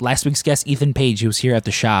 Last week's guest, Ethan Page, he was here at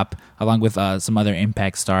the shop along with some other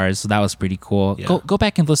Impact stars, so that was pretty cool. Yeah. Go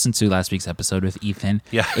back and listen to last week's episode with Ethan.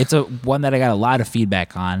 Yeah. It's a one that I got a lot of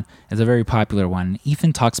feedback on. It's a very popular one.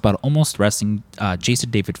 Ethan talks about almost wrestling Jason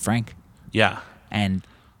David Frank. Yeah. And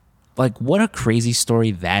like, what a crazy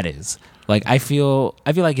story that is. Like, I feel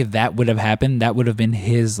like if that would have happened, that would have been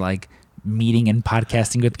his like meeting and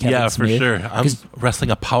podcasting with Kevin Smith. Yeah, for sure. I'm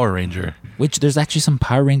wrestling a Power Ranger. Which there's actually some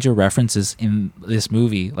Power Ranger references in this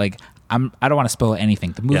movie. Like, I don't want to spoil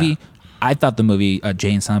anything. The movie, I thought the movie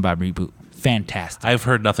Jay and Silent Bob Reboot, fantastic. I've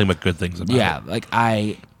heard nothing but good things about it. Yeah, like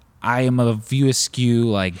I am a View Askew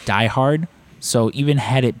like diehard. So even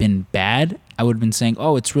had it been bad, I would have been saying,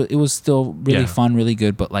 oh, it was still really fun, really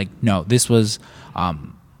good. But like, no, this was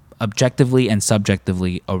objectively and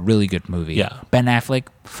subjectively a really good movie. Yeah. Ben Affleck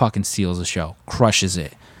fucking steals the show, crushes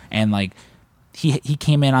it, and like he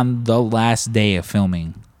came in on the last day of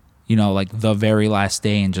filming, like the very last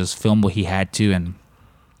day, and just filmed what he had to, and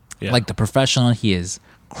like the professional he is,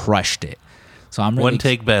 crushed it. So I'm really One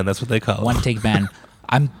Take Ben, that's what they call it. One Take Ben.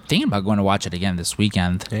 I'm thinking about going to watch it again this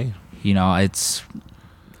weekend. Hey. It's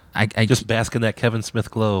I just bask in that Kevin Smith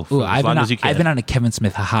glow Ooh, as long as you can. I've been on a Kevin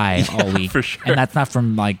Smith high all week, for sure. And that's not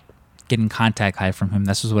from like getting contact high from him.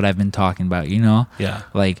 That's just what I've been talking about, Yeah.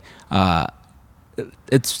 Like,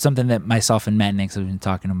 it's something that myself and Matt Nix have been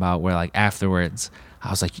talking about. Where like afterwards, I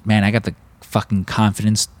was like, man, I got the fucking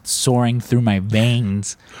confidence soaring through my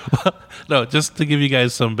veins. No, just to give you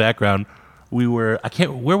guys some background, where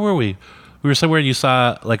were we? We were somewhere and you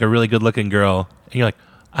saw like a really good looking girl, and you're like,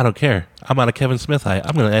 I don't care. I'm on a Kevin Smith high.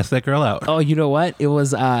 I'm going to ask that girl out. Oh, you know what? It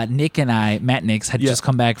was Nick and Matt Nix had just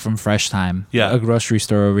come back from Fresh Time, a grocery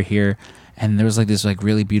store over here, and there was like this like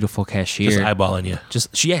really beautiful cashier. Just eyeballing you.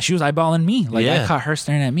 She was eyeballing me. Like I caught her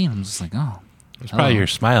staring at me, and I'm just like, oh. It's probably your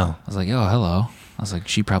smile. I was like, oh, hello. I was like,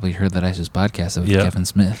 she probably heard that I just podcasted with Kevin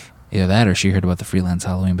Smith. Either that or she heard about the freelance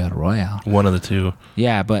Halloween Battle Royale. One of the two.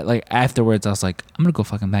 Yeah, but like afterwards, I was like, I'm going to go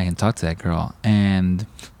fucking back and talk to that girl. And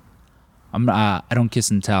I don't kiss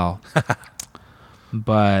and tell.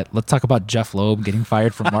 But let's talk about Jeff Loeb getting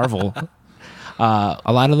fired from Marvel. A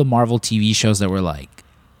lot of the Marvel TV shows that were like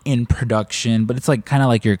in production, but it's like kind of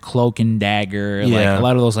like your Cloak and Dagger, like a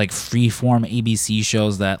lot of those like freeform ABC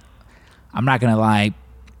shows that I'm not gonna lie,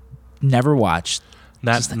 never watched.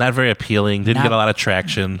 Not very appealing. Didn't get a lot of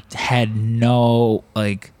traction. Had no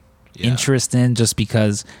like interest in, just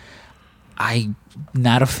because I'm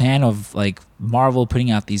not a fan of like Marvel putting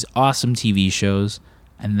out these awesome TV shows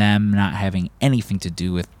and them not having anything to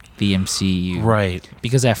do with the MCU. Right.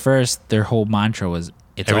 Because at first their whole mantra was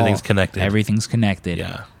everything's connected. Everything's connected.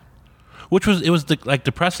 Yeah. Which was like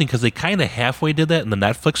depressing because they kind of halfway did that in the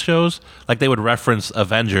Netflix shows. Like they would reference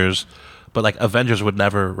Avengers, but like Avengers would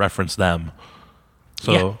never reference them.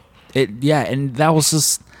 So and that was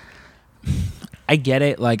just, I get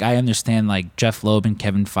it. Like I understand like Jeff Loeb and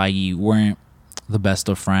Kevin Feige weren't the best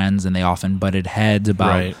of friends, and they often butted heads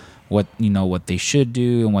about what they should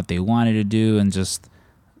do and what they wanted to do, and just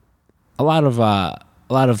a lot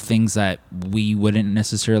of things that we wouldn't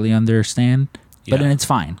necessarily understand. But and it's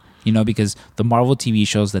fine, because the Marvel TV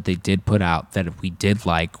shows that they did put out that we did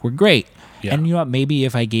like were great. Yeah. And you know what? Maybe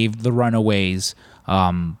if I gave The Runaways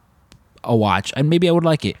a watch, and maybe I would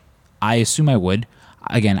like it. I assume I would.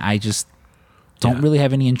 Again, I just don't really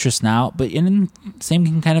have any interest now. But same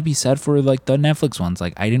can kind of be said for like the Netflix ones.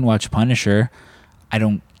 Like I didn't watch Punisher. I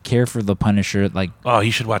don't care for the Punisher. Like, Oh,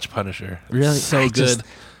 you should watch Punisher. It's really, so I good. just-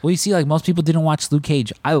 well, you see, like most people didn't watch Luke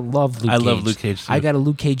Cage. I love Luke I Cage. love Luke Cage, too. I got a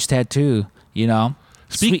Luke Cage tattoo. You know.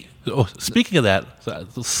 Speaking of that,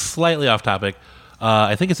 slightly off topic,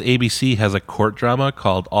 I think it's ABC has a court drama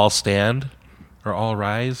called All Stand or All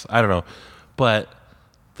Rise. I don't know. But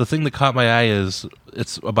the thing that caught my eye is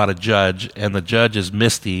it's about a judge, and the judge is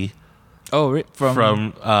Misty Oh,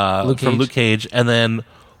 from Luke Cage, and then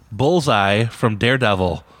Bullseye from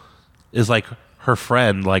Daredevil is like her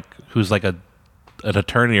friend, like who's like an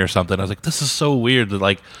attorney or something. I was like, this is so weird. That,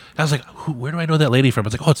 like, I was like, where do I know that lady from? I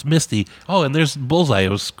was like, oh, it's Misty. Oh, and there's Bullseye. It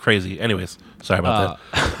was crazy. Anyways, sorry about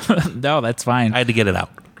that. No, that's fine. I had to get it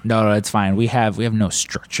out. No, it's fine. We have no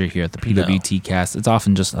structure here at the PWT cast. It's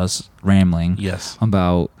often just us rambling. Yes.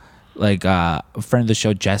 About like a friend of the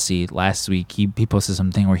show, Jesse, last week he posted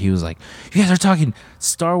something where he was like, "You guys are talking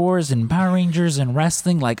Star Wars and Power Rangers and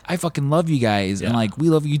wrestling. Like, I fucking love you guys, and like we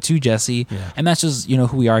love you too, Jesse." Yeah. And that's just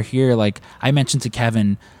who we are here. Like I mentioned to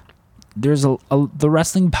Kevin, there's the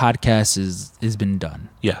wrestling podcast has been done.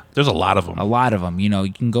 Yeah, there's a lot of them. A lot of them.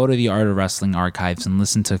 You can go to the Art of Wrestling archives and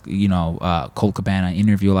listen to, Colt Cabana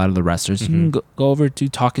interview a lot of the wrestlers. You can go over to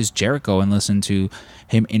Talk is Jericho and listen to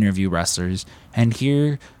him interview wrestlers. And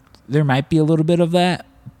here, there might be a little bit of that.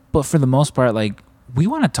 But for the most part, like, we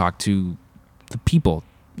want to talk to the people,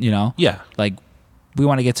 Yeah. Like, we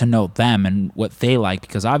want to get to know them and what they like,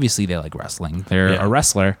 because obviously they like wrestling. They're Yeah. a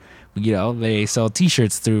wrestler. They sell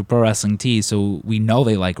T-shirts through Pro Wrestling Tees, so we know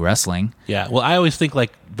they like wrestling. Yeah. Well, I always think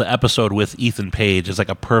like the episode with Ethan Page is like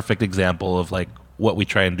a perfect example of like what we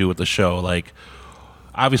try and do with the show. Like,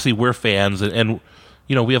 obviously we're fans and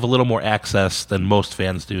we have a little more access than most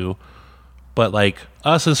fans do. But like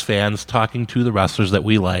us as fans talking to the wrestlers that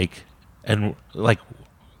we like, and like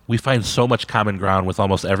we find so much common ground with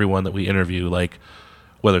almost everyone that we interview, like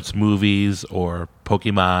whether it's movies or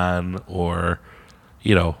Pokemon or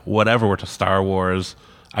whatever, we're to Star Wars.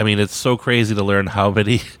 I mean, it's so crazy to learn how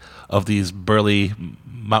many of these burly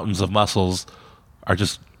mountains of muscles are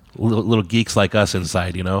just little geeks like us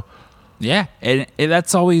inside, Yeah, and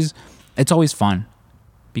it's always fun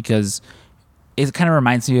because it kind of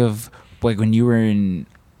reminds me of like when you were in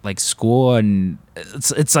like school, and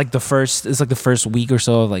it's like the first week or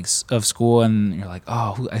so of school, and you're like,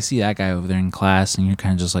 oh, I see that guy over there in class, and you're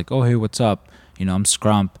kind of just like, oh, hey, what's up? I'm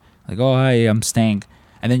Scrump. Like, oh, hi, I'm Stank.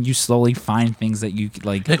 And then you slowly find things that you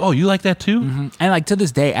like. Like, oh, you like that too? Mm-hmm. And like to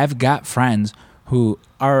this day, I've got friends who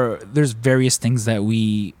there's various things that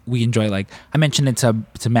we enjoy. Like I mentioned it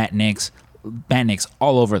to Matt Nix. Matt Nix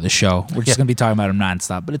all over the show. We're just gonna be talking about him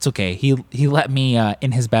nonstop, but it's okay. He let me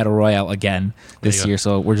in his battle royale again this year,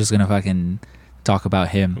 so we're just gonna fucking talk about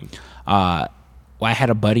him. Well, I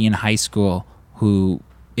had a buddy in high school who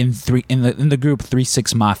in the group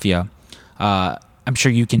 3-6 Mafia. I'm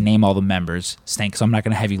sure you can name all the members, Stank, so I'm not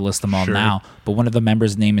going to have you list them all now. But one of the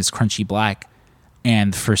members' name is Crunchy Black.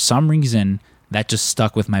 And for some reason, that just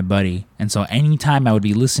stuck with my buddy. And so anytime I would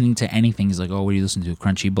be listening to anything, he's like, oh, what are you listening to?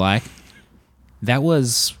 Crunchy Black? That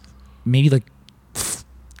was maybe like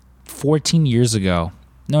 14 years ago.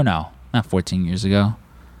 No, not 14 years ago.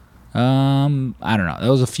 I don't know. That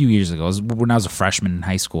was a few years ago. It was when I was a freshman in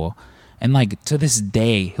high school. And like to this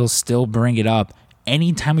day, he'll still bring it up.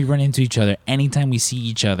 Anytime we run into each other, anytime we see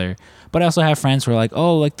each other. But I also have friends who are like,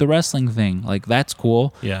 oh, like the wrestling thing. Like, that's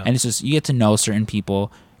cool. Yeah. And it's just, you get to know certain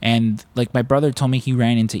people. And, like, my brother told me he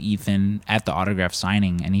ran into Ethan at the autograph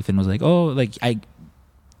signing. And Ethan was like, oh, like,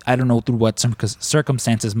 I don't know through what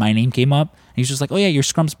circumstances my name came up. And he's just like, oh, yeah, you're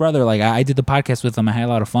Scrump's brother. Like, I did the podcast with him. I had a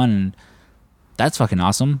lot of fun. And that's fucking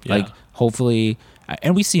awesome. Yeah. Like, hopefully,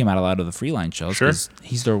 and we see him at a lot of the Freeline shows. Sure. Because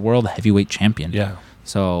he's their world heavyweight champion. Yeah.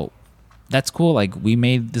 So that's cool. Like, we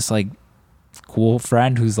made this like cool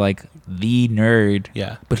friend who's like the nerd.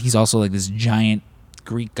 Yeah. But he's also like this giant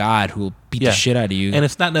Greek god who will beat the shit out of you. And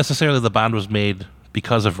it's not necessarily the bond was made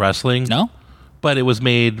because of wrestling. No? But it was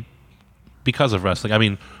made because of wrestling. I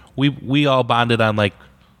mean, we all bonded on like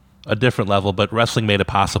a different level, but wrestling made it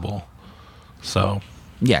possible. So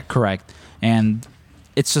Yeah, correct. And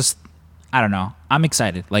it's just, I don't know. I'm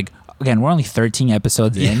excited. Like, again, we're only 13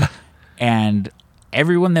 episodes in, and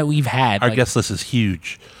everyone that we've had, our like, guest list is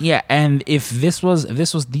huge. yeah. And if this was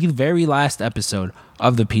the very last episode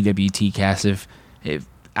of the PWT cast, if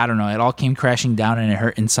I don't know, it all came crashing down and it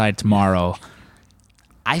hurt inside tomorrow,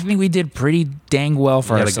 I think we did pretty dang well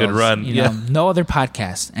for We had a ourselves. good run, You know, no other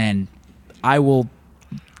podcast, and I will.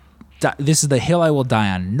 This is the hill I will die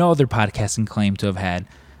on. No other podcast can claim to have had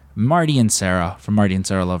Marty and Sarah from Marty and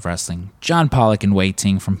Sarah Love Wrestling, John Pollock and Wei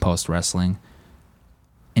Ting from Post Wrestling,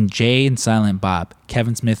 and Jay and Silent Bob,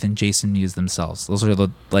 Kevin Smith and Jason Mewes themselves. Those are the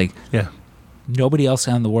like Yeah. Nobody else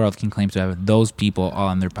in the world can claim to have those people all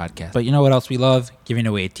on their podcast. But you know what else we love? Giving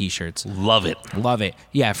away T-shirts. Love it. Love it.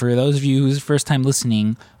 Yeah, for those of you who's first time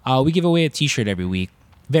listening, we give away a T-shirt every week.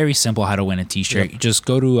 Very simple how to win a T-shirt. Yep. You just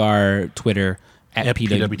go to our Twitter At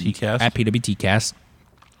PWTcast. At PWTcast.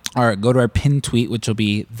 Or go to our pinned tweet, which will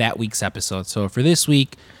be that week's episode. So for this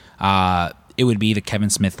week, it would be the Kevin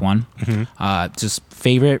Smith one. Just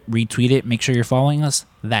favorite, retweet it, make sure you're following us.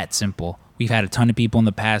 That simple. We've had a ton of people in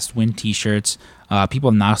the past win T-shirts. People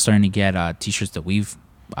are now starting to get T-shirts that we've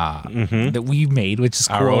made, which is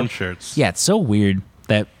cool. Our own shirts. Yeah, it's so weird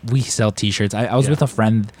that we sell T-shirts. I was with a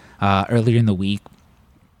friend earlier in the week,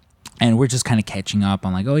 and we're just kind of catching up.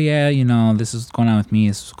 I'm like, oh yeah, this is going on with me.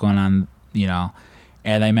 This is going on,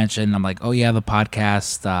 And I mentioned, I'm like, oh yeah, the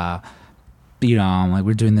podcast. I'm like,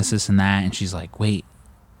 we're doing this, and that. And she's like, wait,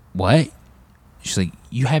 what? She's like,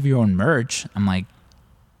 you have your own merch? I'm like,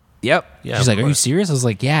 yep. Yeah, she's like, of are you course. serious? I was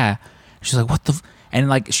like, yeah. She's like, what the? And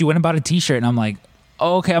like, she went and bought a T-shirt, and I'm like,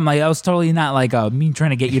 oh, okay. I'm like, that was totally not like me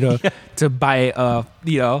trying to get you to to buy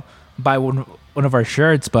buy one of our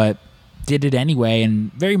shirts, but did it anyway,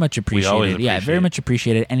 and very much appreciated. Yeah, very much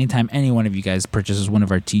appreciated. Anytime any one of you guys purchases one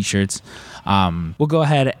of our T-shirts, we'll go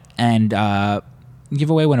ahead and give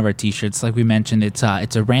away one of our T-shirts. Like we mentioned, it's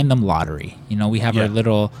a random lottery. We have our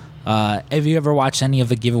little. Have you ever watched any of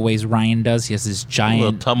the giveaways Ryan does? He has this giant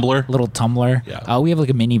little tumbler. Yeah. We have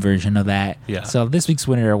like a mini version of that. Yeah. So this week's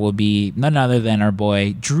winner will be none other than our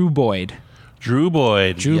boy Drew Boyd. Drew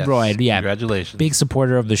Boyd. Yeah. Congratulations. Big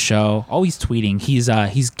supporter of the show. Always tweeting.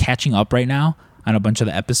 He's catching up right now on a bunch of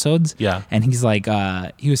the episodes. Yeah. And he's like,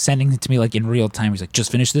 he was sending it to me like in real time. He's like,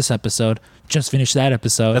 just finished this episode. Just finished that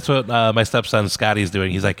episode. That's what my stepson Scotty's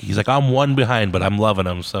doing. He's like, I'm one behind, but I'm loving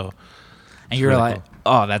him. So. And you're really like, cool.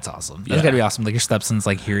 Oh, that's awesome. That's gotta be awesome. Like your stepson's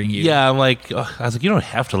like hearing you. Yeah, I'm like, I was like, you don't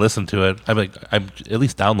have to listen to it. I'm like, I'm at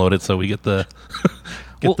least download it so we get the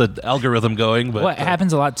the algorithm going. But it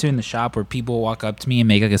happens a lot too in the shop where people walk up to me and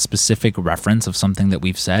make like a specific reference of something that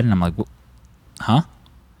we've said, and I'm like, huh?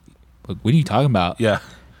 Like, what are you talking about? Yeah,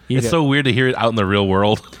 it's so weird to hear it out in the real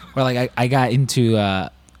world. Or like I got into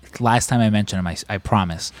last time I mentioned him, I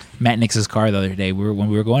promise, Matt Nix's car the other day. When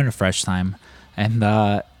we were going to Fresh Time, and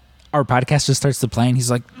our podcast just starts to play, and he's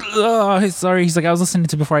like, oh, sorry. He's like, I was listening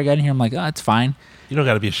to it before I got in here. I'm like, oh, it's fine. You don't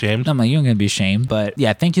got to be ashamed. I'm like, you don't got to be ashamed. But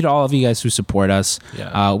yeah, thank you to all of you guys who support us.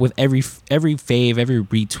 Yeah. With every fave, every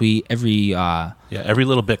retweet, every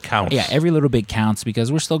little bit counts. Yeah, every little bit counts because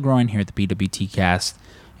we're still growing here at the PWT Cast,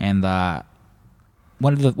 and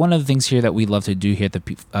one of the things here that we love to do here at the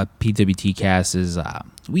PWT Cast is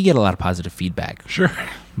we get a lot of positive feedback. Sure.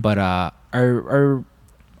 But our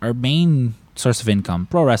main source of income,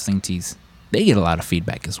 Pro Wrestling Tees, they get a lot of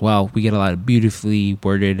feedback as well. We get a lot of beautifully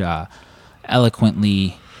worded,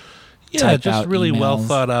 eloquently typed just out really emails. well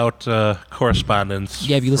thought out correspondence.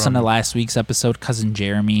 Yeah, if you listen to last week's episode, Cousin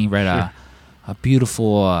Jeremy read a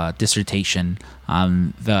beautiful dissertation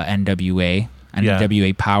on the NWA and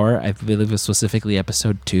NWA Power. I believe it was specifically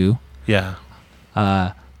episode 2. Yeah.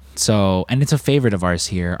 So, and it's a favorite of ours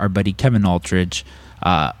here. Our buddy Kevin Aldridge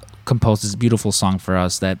composed this beautiful song for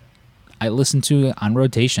us that I listen to on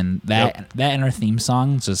rotation. That and our theme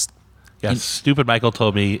song just. Yeah, stupid Michael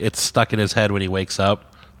told me it's stuck in his head when he wakes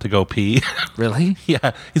up to go pee. Really?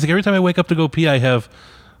 Yeah, he's like, every time I wake up to go pee, I have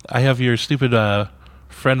your stupid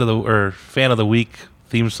fan of the week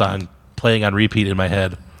theme song playing on repeat in my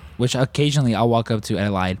head. Which occasionally I'll walk up to. I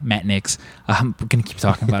lied, Matt Nix. I'm gonna keep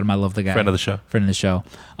talking about him. I love the guy. Friend of the show.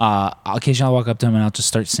 Occasionally I'll walk up to him and I'll just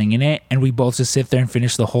start singing it, and we both just sit there and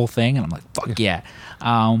finish the whole thing. And I'm like, fuck yeah.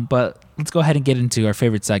 But let's go ahead and get into our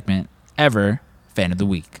favorite segment ever, Fan of the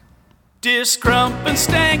Week. Dear Scrump and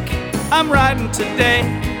Stank, I'm writing today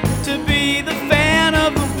to be the fan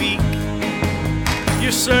of the week.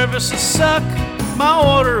 Your services suck, my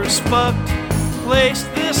order is fucked.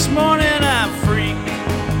 Placed this morning, I'm freak.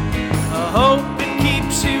 I hope it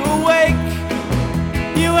keeps you awake.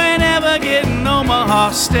 You ain't ever getting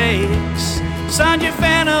Omaha steaks. Signed your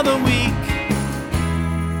fan of the week.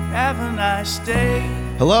 Have a nice day.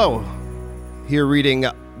 Hello. Here reading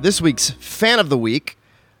this week's Fan of the Week.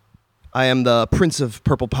 I am the Prince of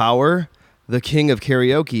Purple Power, the King of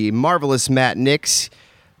Karaoke, Marvelous Matt Nix,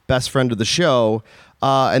 best friend of the show.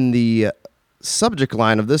 And the subject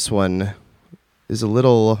line of this one is a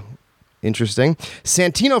little interesting.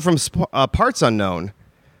 Santino from Parts Unknown.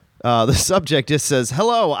 The subject just says,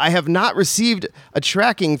 hello, I have not received a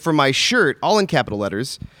tracking for my shirt, all in capital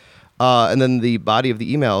letters. And then the body of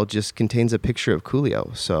the email just contains a picture of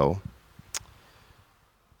Coolio. So,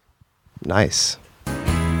 nice.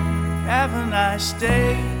 Have a nice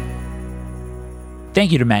day.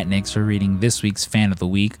 thank you to Matt Nix for reading this week's Fan of the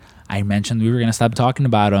Week. I mentioned we were going to stop talking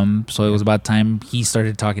about him, so it was about time he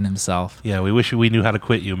started talking himself. Yeah, we wish we knew how to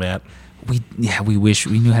quit you, Matt. We wish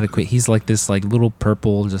we knew how to quit. He's like this like little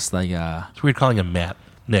purple, just like It's weird calling him Matt.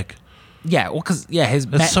 Nick. Yeah, well, because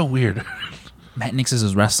That's so weird. Matt Nix is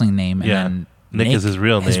his wrestling name, and Yeah. then Nick is his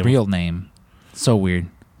real His name. real name. So weird.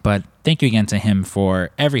 But thank you again to him for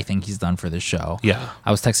everything he's done for the show. Yeah. I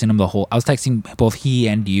was texting both he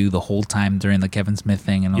and you the whole time during the Kevin Smith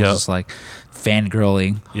thing, and I was Yep. just like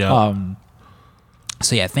fangirling. Yeah.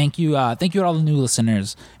 So yeah, thank you to all the new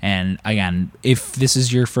listeners. And again, if this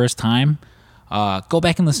is your first time, go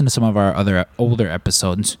back and listen to some of our other older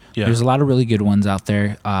episodes. Yeah. There's a lot of really good ones out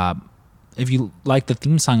there. If you like the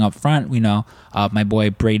theme song up front, we know my boy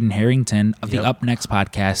Braden Harrington of the Yep. Up Next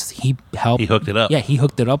podcast. He hooked it up. Yeah, he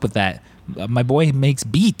hooked it up with that. My boy makes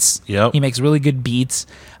beats. Yep. He makes really good beats.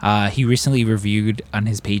 He recently reviewed on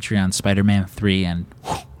his Patreon Spider-Man 3, and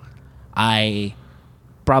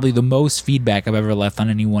probably the most feedback I've ever left on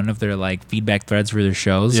any one of their like feedback threads for their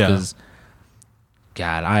shows. Yeah. Because,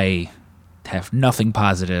 God, I have nothing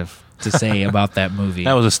positive to say about that movie.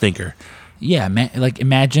 That was a stinker. Yeah, man, like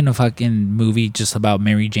imagine a fucking movie just about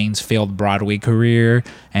Mary Jane's failed Broadway career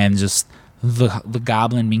and just the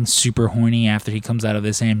Goblin being super horny after he comes out of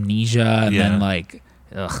this amnesia, and Yeah. then like,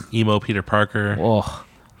 ugh, Emo Peter Parker. oh,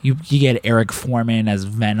 you get Eric Foreman as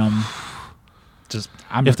Venom. Just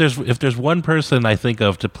If there's one person I think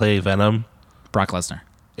of to play Venom, Brock Lesnar.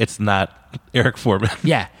 it's not Eric Foreman.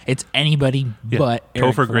 Yeah, it's anybody Yeah. but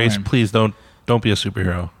Eric Topher Grace, Foreman. please don't be a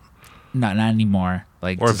superhero. Not anymore.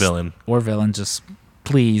 Like Or villain. Or villain. Just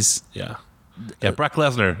please. Yeah. Yeah, Brock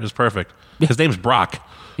Lesnar is perfect. His name's Brock.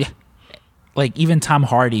 Yeah. Like even Tom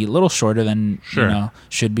Hardy, a little shorter than Sure.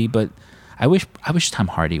 should be, but I wish Tom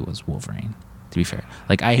Hardy was Wolverine. To be fair,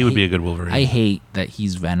 like He would be a good Wolverine. I hate that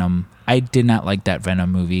he's Venom. I did not like that Venom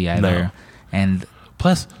movie either. No. And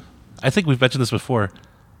Plus, I think we've mentioned this before.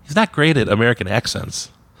 He's not great at American accents.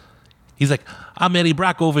 He's like, I'm Eddie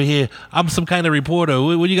Brock over here. I'm some kind of reporter.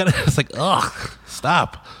 What you got? It's like, ugh,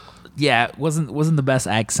 stop. yeah, it wasn't the best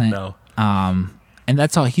accent. No. And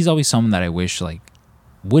that's all. He's always someone that I wish like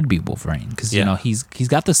would be Wolverine, because Yeah. he's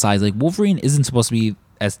got the size. Like Wolverine isn't supposed to be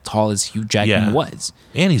as tall as Hugh Jackman Yeah. was.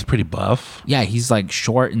 And he's pretty buff. Yeah, he's like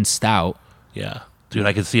short and stout, Yeah. Dude,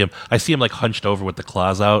 I can see him. I see him like hunched over with the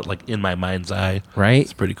claws out, like in my mind's eye. right?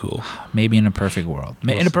 It's pretty cool. Maybe in a perfect world.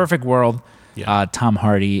 In a perfect world, Yeah. Tom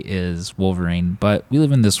Hardy is Wolverine, but we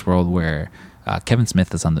live in this world where Kevin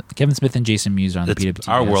Smith and Jason Mewes are on the PWT.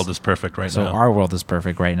 Our world is perfect right So now. our world is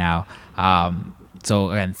perfect right now.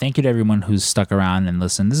 So again, thank you to everyone who's stuck around and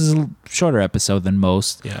listened. This is a shorter episode than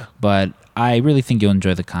most. Yeah. But I really think you'll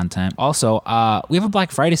enjoy the content. Also, we have a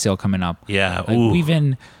Black Friday sale coming up. Yeah, Like,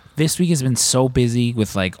 ooh. this week has been so busy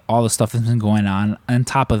with like all the stuff that's been going on. On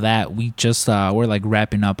top of that, we just we're like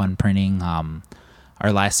wrapping up on printing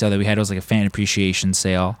our last sale that we had. It was like a fan appreciation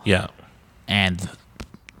sale. Yeah. And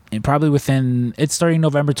probably it's starting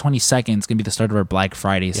November 22nd. It's going to be the start of our Black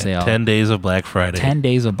Friday sale. 10 days of Black Friday. 10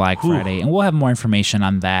 days of Black Friday, and we'll have more information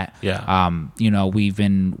on that. Yeah. We've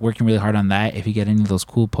been working really hard on that. If you get any of those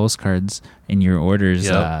cool postcards in your orders,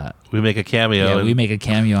 Yep. We make a cameo. yeah, and- we make a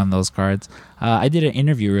cameo on those cards. I did an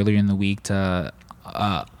interview earlier in the week on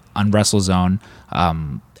WrestleZone.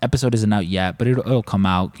 Episode isn't out yet, but it'll come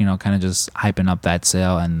out, kind of just hyping up that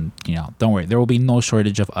sale. And, don't worry, there will be no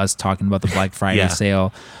shortage of us talking about the Black Friday Yeah.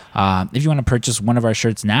 sale. If you want to purchase one of our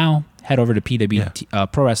shirts now, head over to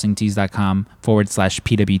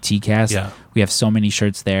ProWrestlingTees.com/PWTcast. Yeah. We have so many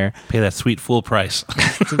shirts there. Pay that sweet full price.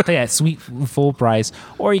 To pay that sweet full price,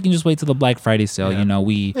 or you can just wait till the Black Friday sale. Yeah.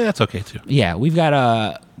 Yeah, that's okay too. Yeah, we've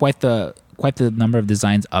got quite the number of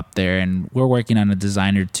designs up there, and we're working on a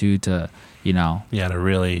design or two to, Yeah, to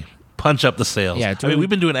really punch up the sales. Yeah, I to mean, really- we've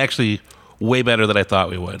been doing actually way better than I thought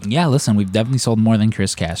we would. Yeah, listen, we've definitely sold more than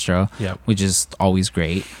Chris Castro, Yep. which is always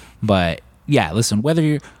great. But yeah, listen, whether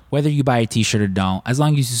you buy a T-shirt or don't, as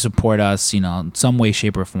long as you support us, in some way,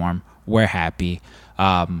 shape, or form, we're happy.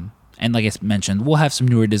 And like I mentioned, we'll have some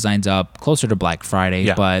newer designs up closer to Black Friday,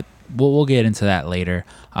 Yeah. but we'll get into that later.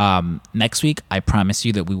 Next week, I promise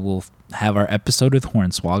you that we will have our episode with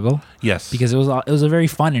Hornswoggle. Yes. Because it was a very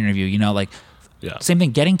fun interview. Yeah. Same thing.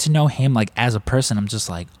 Getting to know him like as a person, I'm just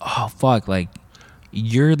like, oh fuck,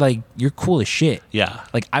 you're cool as shit. Yeah.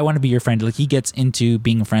 Like I want to be your friend. Like he gets into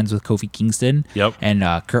being friends with Kofi Kingston. Yep. And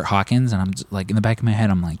Kurt Hawkins, and I'm just, like in the back of my head,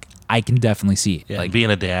 I'm like, I can definitely see it. Yeah, Like being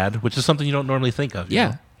a dad, which is something you don't normally think of. you yeah.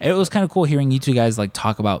 know? It was kind of cool hearing you two guys like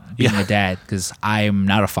talk about being Yeah. a dad, because I'm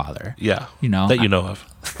not a father. Yeah. That That you know of.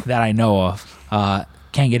 That I know of.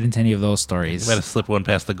 Can't get into any of those stories. You might have slipped one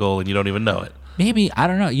past the goal and you don't even know it. Maybe, I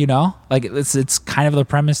don't know, like it's kind of the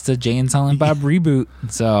premise to Jay and Silent Bob reboot.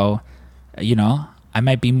 So, I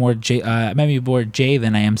might be more Jay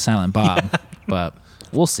than I am Silent Bob, but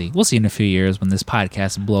we'll see. We'll see in a few years when this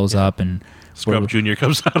podcast blows up and Scrub Jr.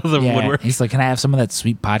 comes out of the woodwork. He's like, "Can I have some of that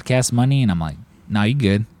sweet podcast money?" And I'm like, "No, you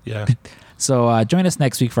good." Yeah. So join us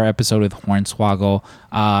next week for our episode with Hornswoggle.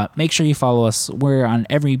 Make sure you follow us. We're on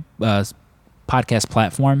every podcast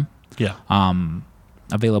platform. Yeah.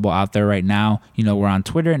 Available out there right now. We're on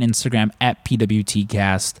Twitter and Instagram at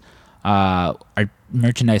PWTcast. Our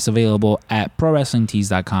merchandise available at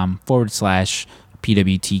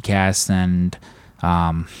prowrestlingtees.com/PWTcast. And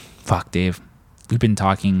fuck, Dave, we've been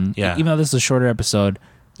talking. Yeah. Even though this is a shorter episode,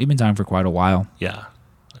 we've been talking for quite a while. Yeah.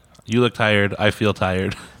 You look tired. I feel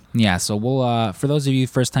tired. Yeah, so we'll for those of you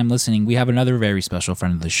first time listening, we have another very special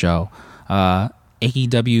friend of the show,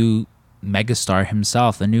 AEW megastar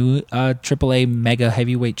himself, the new AAA mega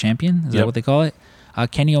heavyweight champion. Is that what they call it?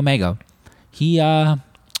 Kenny Omega. He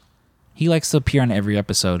likes to appear on every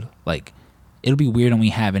episode. Like, it'll be weird when we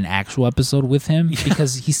have an actual episode with him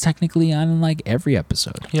because he's technically on like every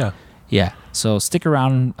episode. Yeah. Yeah. So stick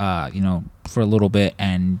around, for a little bit,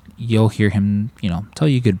 and you'll hear him, tell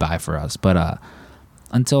you goodbye for us. But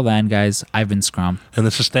until then, guys, I've been Scrum. And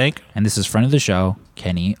this is Stank. And this is friend of the show,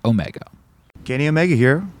 Kenny Omega. Kenny Omega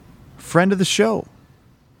here, friend of the show.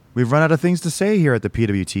 We've run out of things to say here at the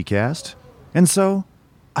PWT Cast, and so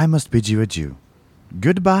I must bid you adieu.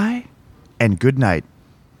 Goodbye and good night.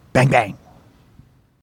 Bang, bang.